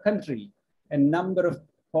across the country. A number of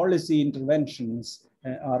policy interventions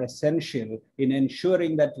are essential in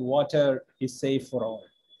ensuring that water is safe for all.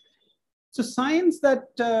 So science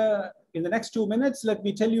that in the next 2 minutes, let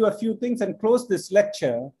me tell you a few things and close this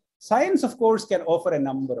lecture. Science, of course, can offer a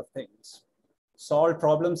number of things. Solve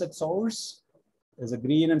problems at source. There's a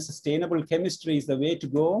green and sustainable chemistry is the way to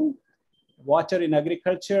go. Water in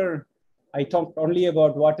agriculture. I talked only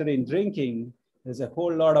about water in drinking. There's a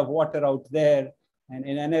whole lot of water out there, and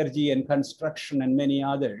in energy and construction and many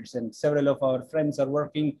others. And several of our friends are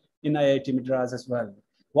working in IIT Madras as well.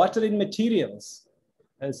 Water in materials.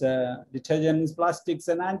 There's detergents, plastics,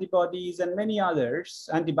 and antibodies, and many others,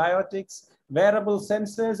 antibiotics, wearable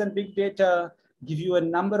sensors, and big data give you a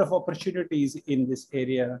number of opportunities in this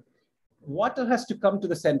area. Water has to come to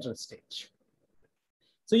the central stage.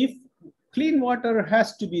 So if clean water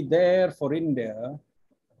has to be there for India,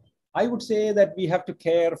 I would say that we have to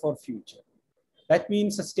care for future. That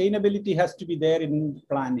means sustainability has to be there in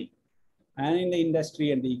planning and in the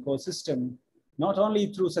industry and the ecosystem, not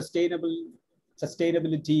only through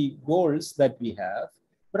sustainability goals that we have,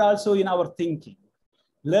 but also in our thinking.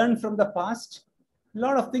 Learn from the past. A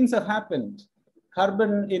lot of things have happened.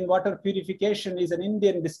 Carbon in water purification is an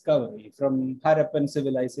Indian discovery from Harappan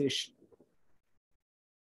civilization.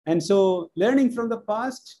 And so learning from the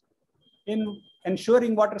past in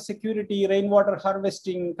ensuring water security, rainwater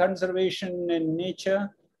harvesting, conservation, and nature,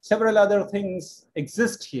 several other things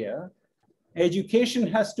exist here. Education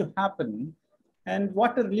has to happen, and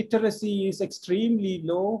water literacy is extremely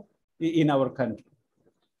low in our country.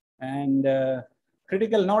 And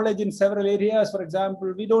critical knowledge in several areas, for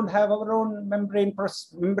example, we don't have our own membrane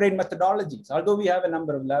methodologies. Although we have a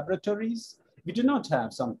number of laboratories, we do not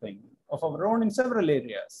have something of our own in several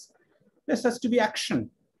areas. This has to be action.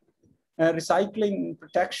 Recycling,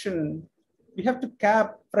 protection, we have to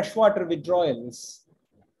cap freshwater withdrawals,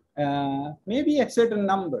 maybe at certain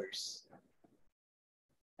numbers.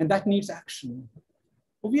 And that needs action.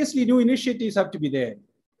 Obviously, new initiatives have to be there.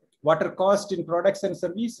 Water cost in products and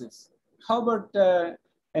services. How about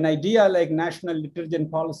an idea like national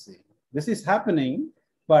detergent policy? This is happening,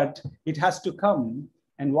 but it has to come,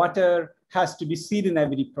 and water has to be seen in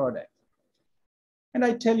every product. And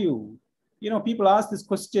I tell you, people ask this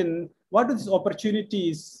question, what do these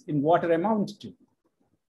opportunities in water amount to?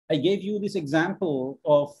 I gave you this example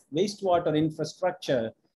of wastewater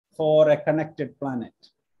infrastructure for a connected planet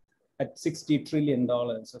at $60 trillion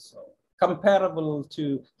or so, comparable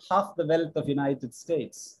to half the wealth of the United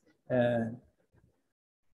States.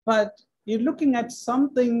 But you're looking at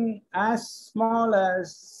something as small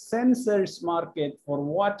as sensors market for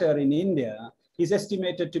water in India is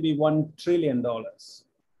estimated to be $1 trillion.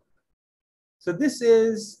 So this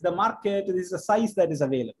is the market, this is the size that is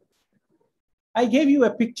available. I gave you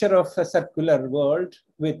a picture of a circular world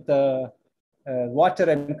with water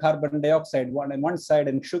and carbon dioxide on one side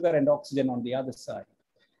and sugar and oxygen on the other side.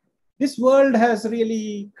 This world has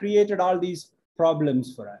really created all these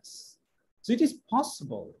problems for us. So it is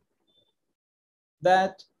possible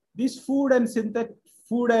that this food and synthetic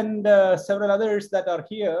food and several others that are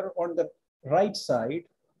here on the right side,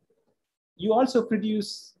 you also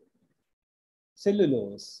produce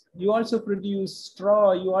cellulose, you also produce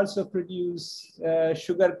straw, you also produce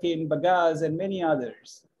sugarcane bagasse and many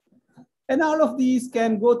others. And all of these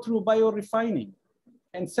can go through biorefining,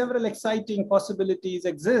 and several exciting possibilities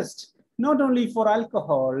exist, not only for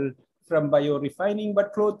alcohol from biorefining,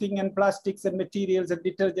 but clothing and plastics and materials and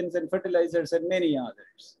detergents and fertilizers and many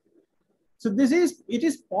others. So it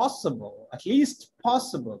is possible, at least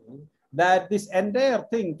possible, that this entire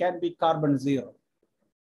thing can be carbon zero.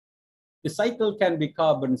 The cycle can be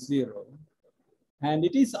carbon zero. And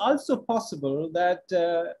it is also possible that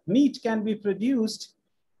meat can be produced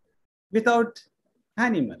without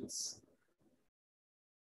animals.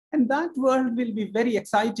 And that world will be very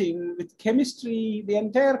exciting with chemistry. The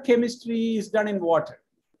entire chemistry is done in water.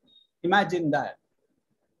 Imagine that.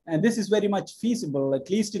 And this is very much feasible, at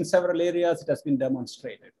least in several areas it has been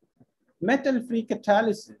demonstrated. Metal-free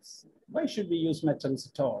catalysis. Why should we use metals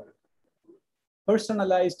at all?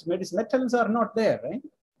 Personalized medicine. Metals are not there, right?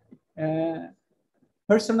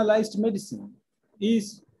 Personalized medicine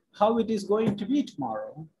is how it is going to be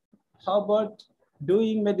tomorrow. How about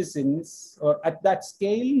doing medicines or at that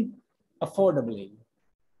scale affordably?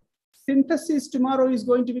 Synthesis tomorrow is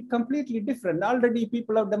going to be completely different. Already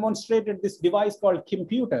people have demonstrated this device called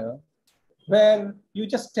computer, where you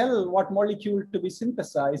just tell what molecule to be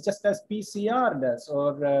synthesized, just as PCR does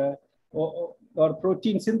or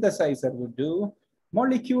protein synthesizer would do.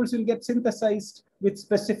 Molecules will get synthesized with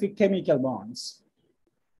specific chemical bonds.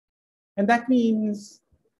 And that means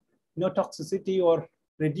no toxicity or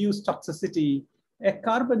reduced toxicity. A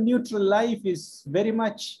carbon neutral life is very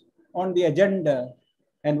much on the agenda,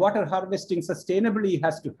 and water harvesting sustainably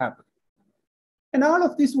has to happen. And all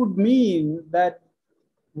of this would mean that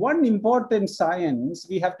one important science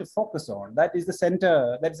we have to focus on, that is the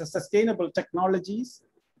center, that is the sustainable technologies.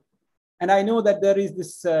 And I know that there is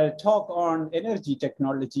this talk on energy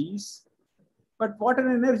technologies, but water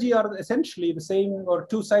and energy are essentially the same, or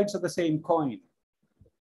two sides of the same coin.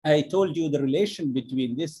 I told you the relation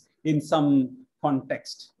between this in some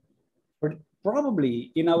context, but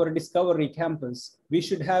probably in our Discovery campus, we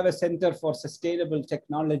should have a center for sustainable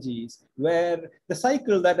technologies where the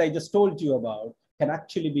cycle that I just told you about can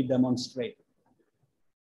actually be demonstrated.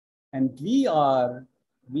 And we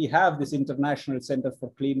have this International Center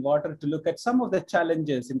for Clean Water to look at some of the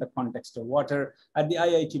challenges in the context of water at the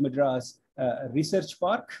IIT Madras Research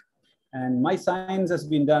Park. And my science has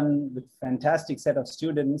been done with a fantastic set of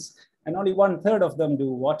students, and only 1/3 of them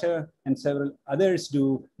do water, and several others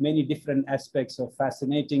do many different aspects of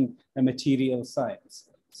fascinating material science.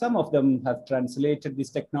 Some of them have translated these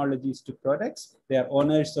technologies to products. They are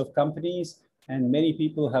owners of companies, and many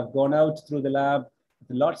people have gone out through the lab.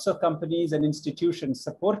 Lots of companies and institutions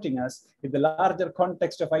supporting us. In the larger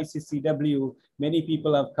context of ICCW, many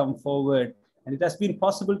people have come forward. And it has been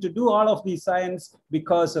possible to do all of these science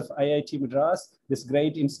because of IIT Madras, this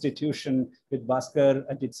great institution with Bhaskar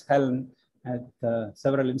at its helm, and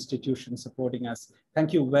several institutions supporting us.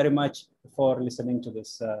 Thank you very much for listening to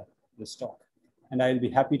this, this talk. And I'll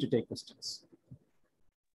be happy to take questions.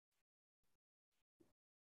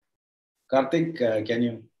 Karthik, can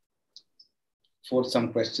you force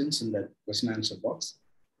some questions in the question and answer box?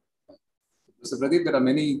 So Pradeep, there are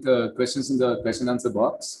many questions in the question and answer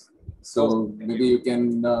box. So maybe you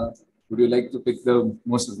can, would you like to pick the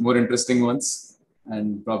more interesting ones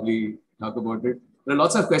and probably talk about it? There are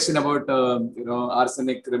lots of questions about,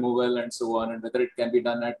 arsenic removal and so on, and whether it can be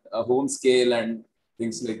done at a home scale and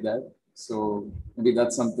things like that. So maybe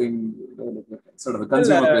that's something sort of a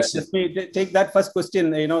consumer question. Just me take that first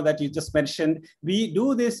question, that you just mentioned. We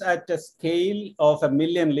do this at a scale of 1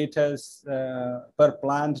 million liters per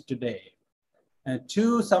plant today,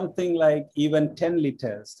 to something like even 10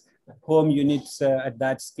 liters. Home units at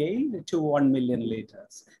that scale to 1 million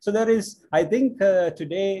liters. So there is, I think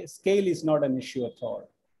today scale is not an issue at all.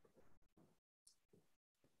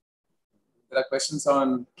 There are questions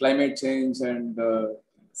on climate change and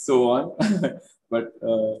so on, but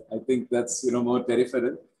I think that's more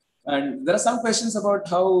peripheral. And there are some questions about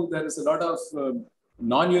how there is a lot of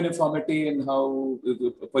non-uniformity in how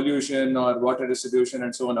pollution or water distribution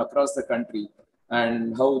and so on across the country,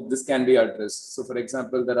 and how this can be addressed. So, for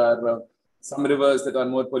example, there are some rivers that are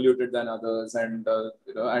more polluted than others, and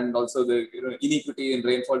and also the inequity in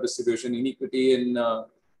rainfall distribution, inequity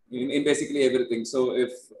in basically everything. So,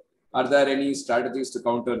 are there any strategies to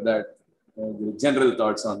counter that? General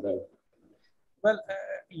thoughts on that? Well,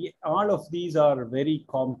 all of these are very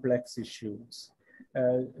complex issues.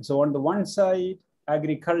 So, on the one side,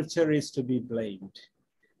 agriculture is to be blamed,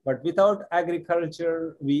 but without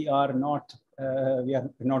agriculture, we are not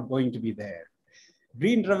going to be there.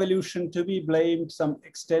 Green revolution to be blamed, some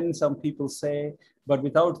extent, some people say, but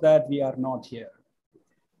without that, we are not here.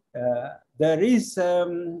 There is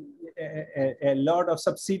a lot of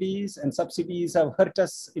subsidies, and subsidies have hurt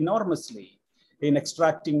us enormously in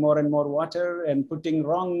extracting more and more water and putting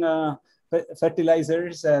wrong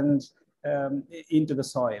fertilizers and into the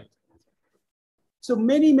soil. So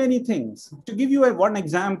many, many things. To give you one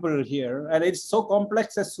example here, and it's so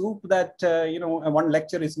complex a soup that one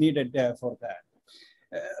lecture is needed for that.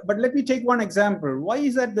 But let me take one example. Why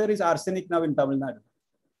is that there is arsenic now in Tamil Nadu?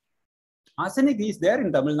 Arsenic is there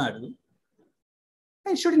in Tamil Nadu.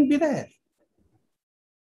 It shouldn't be there.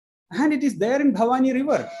 And it is there in Bhavani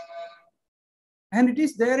River. And it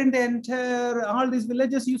is there in the entire, all these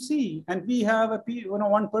villages you see. And we have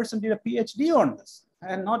one person did a PhD on this,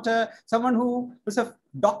 and not someone who was a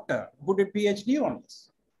doctor who did PhD on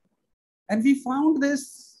this. And we found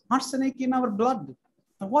this arsenic in our blood.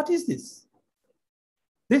 Now, what is this?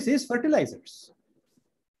 This is fertilizers.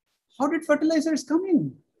 How did fertilizers come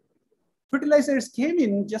in? Fertilizers came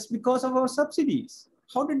in just because of our subsidies.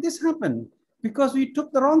 How did this happen? Because we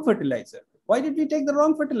took the wrong fertilizer. Why did we take the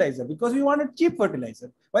wrong fertilizer? Because we wanted cheap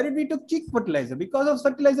fertilizer. Why did we take cheap fertilizer? Because of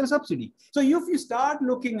fertilizer subsidy. So if you start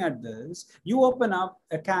looking at this, you open up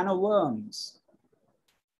a can of worms.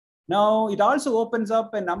 Now, it also opens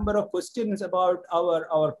up a number of questions about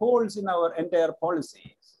our holes in our entire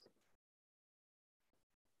policies.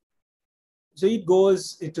 So it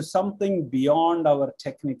goes into something beyond our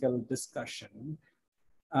technical discussion.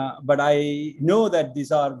 But I know that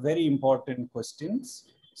these are very important questions.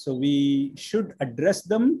 So we should address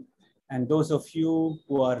them. And those of you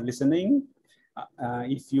who are listening,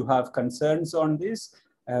 if you have concerns on this,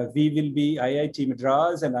 we will be IIT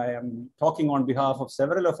Madras, and I am talking on behalf of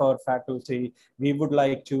several of our faculty. We would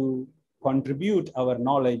like to contribute our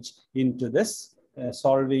knowledge into this,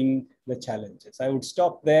 solving the challenges. I would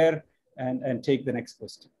stop there and take the next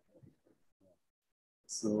question.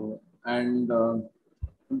 So, and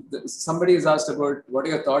somebody has asked about what are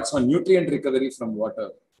your thoughts on nutrient recovery from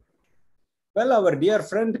water? Well, our dear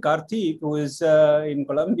friend Karthik, who is in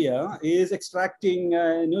Colombia, is extracting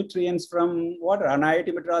nutrients from water, an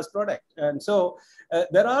IIT Madras product. And so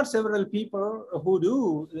there are several people who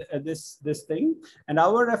do this thing. And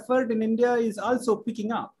our effort in India is also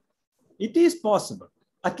picking up. It is possible,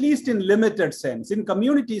 at least in limited sense. In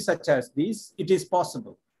communities such as these, it is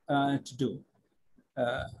possible to do.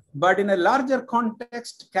 But in a larger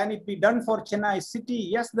context, can it be done for Chennai city?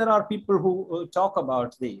 Yes, there are people who talk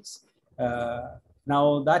about this.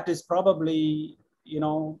 Now that is probably,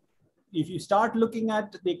 if you start looking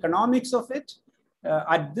at the economics of it,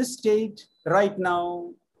 at this stage right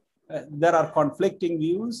now, there are conflicting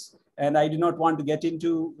views, and I do not want to get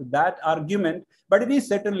into that argument, but it is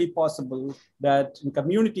certainly possible that in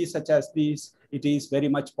communities such as these, it is very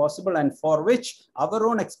much possible, and for which our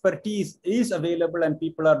own expertise is available and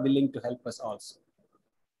people are willing to help us also.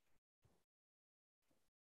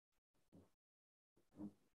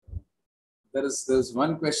 There's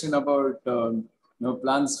one question about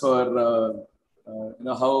plans for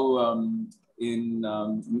how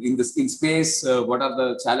in space what are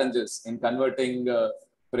the challenges in converting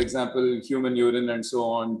for example human urine and so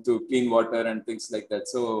on to clean water and things like that.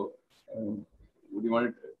 So would you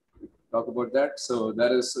want to talk about that? So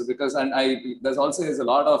there is, because there's also a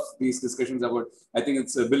lot of these discussions about, I think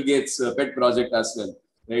it's Bill Gates' pet project as well.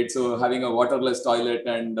 Right, so having a waterless toilet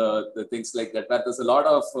and the things like that. But there's a lot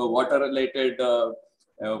of water-related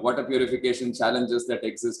water purification challenges that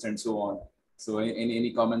exist and so on. So,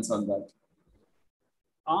 any comments on that?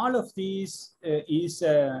 All of these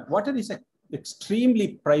water is an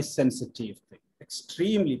extremely price-sensitive thing.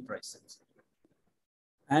 Extremely price-sensitive.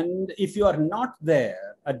 And if you are not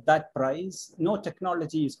there at that price, no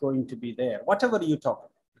technology is going to be there. Whatever you talk about.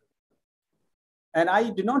 And I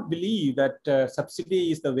do not believe that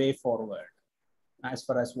subsidy is the way forward as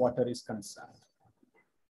far as water is concerned.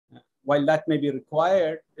 While that may be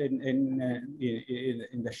required in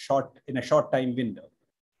a short time window.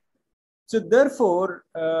 So therefore,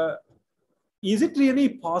 is it really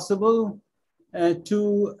possible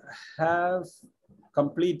to have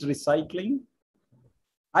complete recycling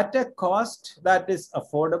at a cost that is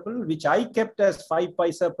affordable, which I kept as 5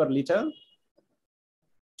 paisa per liter?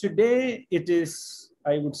 Today, it is,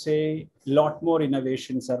 I would say, a lot more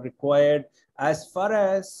innovations are required as far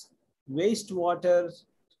as wastewater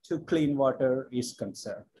to clean water is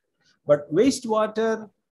concerned. But wastewater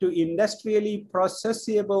to industrially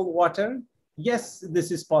processable water, yes, this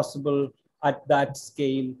is possible at that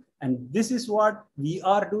scale. And this is what we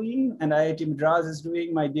are doing, and IIT Madras is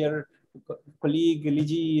doing. My dear colleague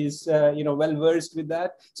Liji is well versed with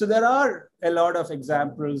that. So there are a lot of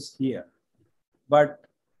examples here. But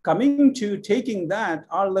coming to taking that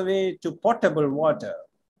all the way to potable water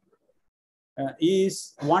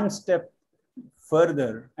is one step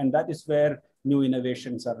further, and that is where new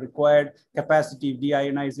innovations are required. Capacitive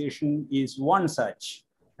deionization is one such.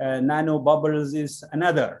 Nano bubbles is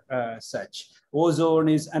another such. Ozone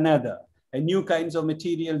is another. New kinds of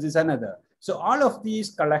materials is another. So all of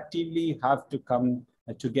these collectively have to come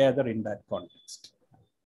together in that context.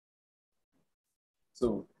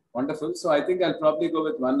 So wonderful. So I think I'll probably go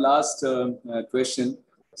with one last question.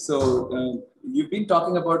 So you've been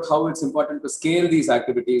talking about how it's important to scale these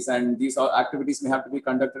activities, and these activities may have to be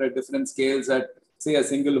conducted at different scales, at say a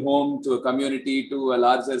single home to a community to a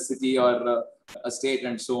larger city or a state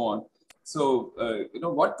and so on. So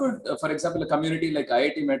what could, for example, a community like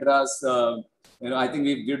IIT Madras, I think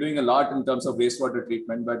we're doing a lot in terms of wastewater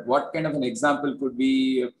treatment, but what kind of an example could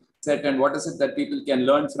be set, and what is it that people can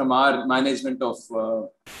learn from our management of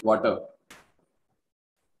water?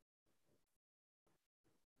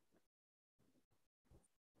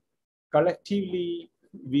 Collectively,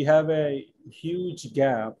 we have a huge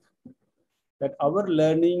gap that our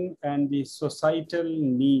learning and the societal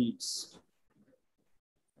needs,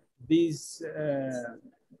 there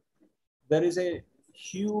is a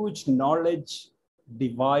huge knowledge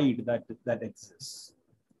divide that exists.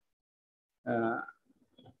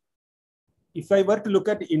 If I were to look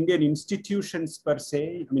at Indian institutions per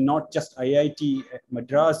se, I mean, not just IIT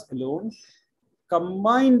Madras alone,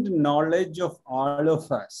 combined knowledge of all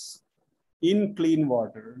of us in clean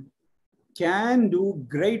water can do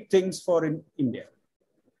great things for India.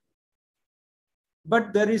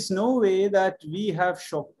 But there is no way that we have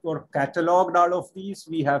cataloged all of these.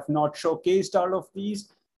 We have not showcased all of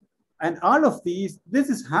these. And all of these, this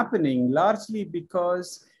is happening largely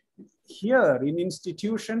because here in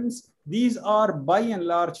institutions, these are by and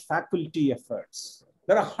large faculty efforts.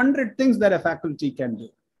 There are 100 things that a faculty can do,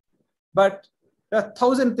 but there are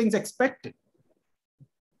 1,000 things expected.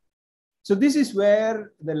 So this is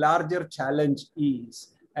where the larger challenge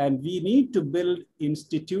is. And we need to build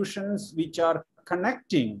institutions which are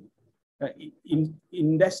connecting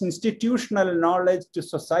in this institutional knowledge to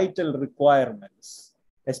societal requirements,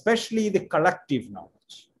 especially the collective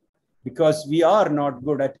knowledge, because we are not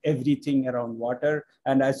good at everything around water.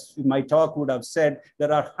 And as my talk would have said,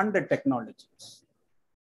 there are 100 technologies.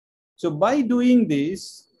 So by doing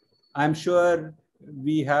this, I'm sure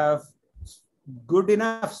we have good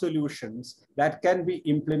enough solutions that can be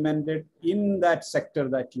implemented in that sector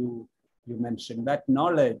that you mentioned, that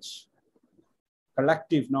knowledge,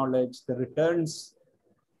 collective knowledge, the returns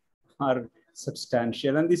are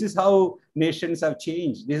substantial. And this is how nations have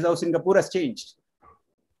changed. This is how Singapore has changed.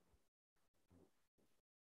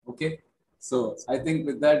 Okay. So I think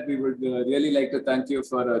with that, we would really like to thank you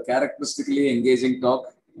for a characteristically engaging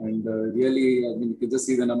talk. And really, I mean, you can just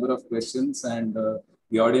see the number of questions and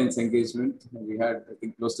the audience engagement. We had, I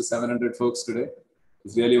think, close to 700 folks today.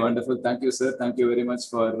 It's really wonderful. Thank you, sir. Thank you very much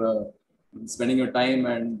for spending your time.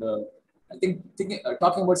 And I think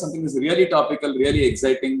talking about something is really topical, really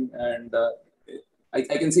exciting. And I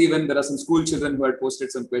can see even there are some school children who had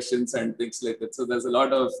posted some questions and things like that. So there's a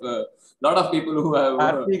lot of people who have.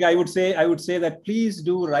 I would say that please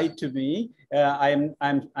do write to me.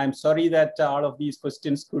 I'm sorry that all of these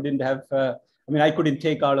questions couldn't have. I couldn't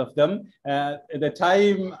take all of them. At the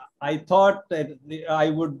time, I thought that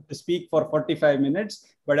I would speak for 45 minutes,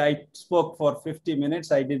 but I spoke for 50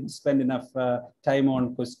 minutes. I didn't spend enough time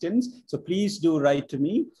on questions. So please do write to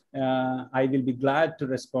me. I will be glad to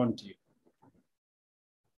respond to you.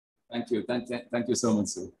 Thank you. Thank you so much,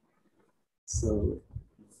 sir. So,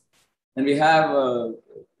 and we have,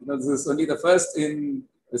 this is only the first in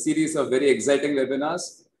a series of very exciting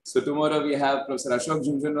webinars. So tomorrow we have Professor Ashok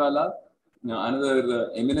Jhunjhunwala,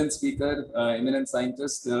 another eminent speaker, eminent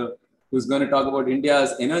scientist, who's going to talk about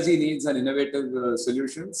India's energy needs and innovative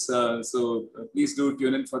solutions. So please do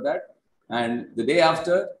tune in for that. And the day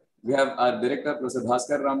after, we have our director, Professor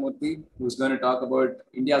Bhaskar Ramurthy, who's going to talk about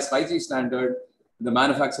India's 5G standard, the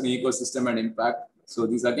manufacturing ecosystem and impact. So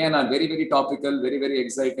these again are very, very topical, very, very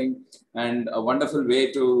exciting, and a wonderful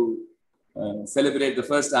way to celebrate the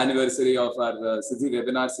first anniversary of our SIDHI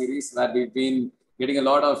webinar series, where we've been getting a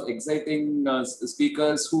lot of exciting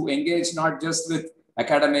speakers who engage not just with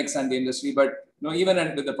academics and the industry, but even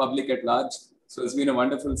with the public at large. So it's been a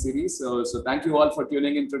wonderful series. So thank you all for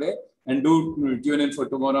tuning in today, and do tune in for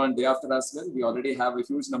tomorrow and day after as well. We already have a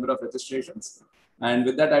huge number of registrations. And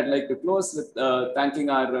with that, I'd like to close with thanking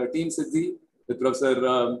our team SIDHI, with Professor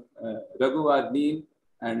Raghu, our Dean,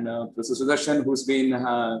 and Professor Sudarshan, who's been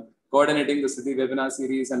coordinating the SIDHI webinar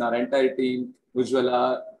series, and our entire team,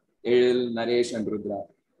 Ujjwala, Edil, Naresh, and Rudra.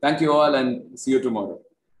 Thank you all, and see you tomorrow.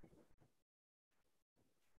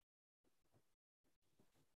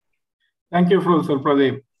 Thank you, Professor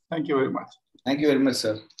Pradeep. Thank you very much. Thank you very much,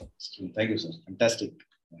 sir. Thank you, sir. Fantastic.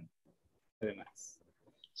 Very nice.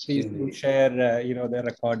 Please do share, the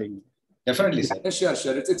recording. Definitely, sir.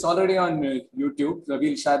 Sure. It's already on YouTube. So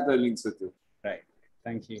we'll share the links with you. Right.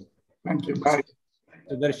 Thank you. Thank you. Bye.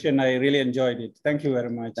 Sudarshan, I really enjoyed it. Thank you very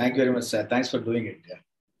much. Thank you very much, sir. Thanks for doing it. Yeah.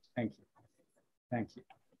 Thank you. Thank you.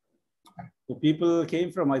 So people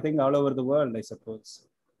came from, I think, all over the world, I suppose.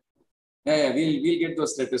 Yeah. We'll get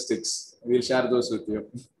those statistics. We'll share those with you.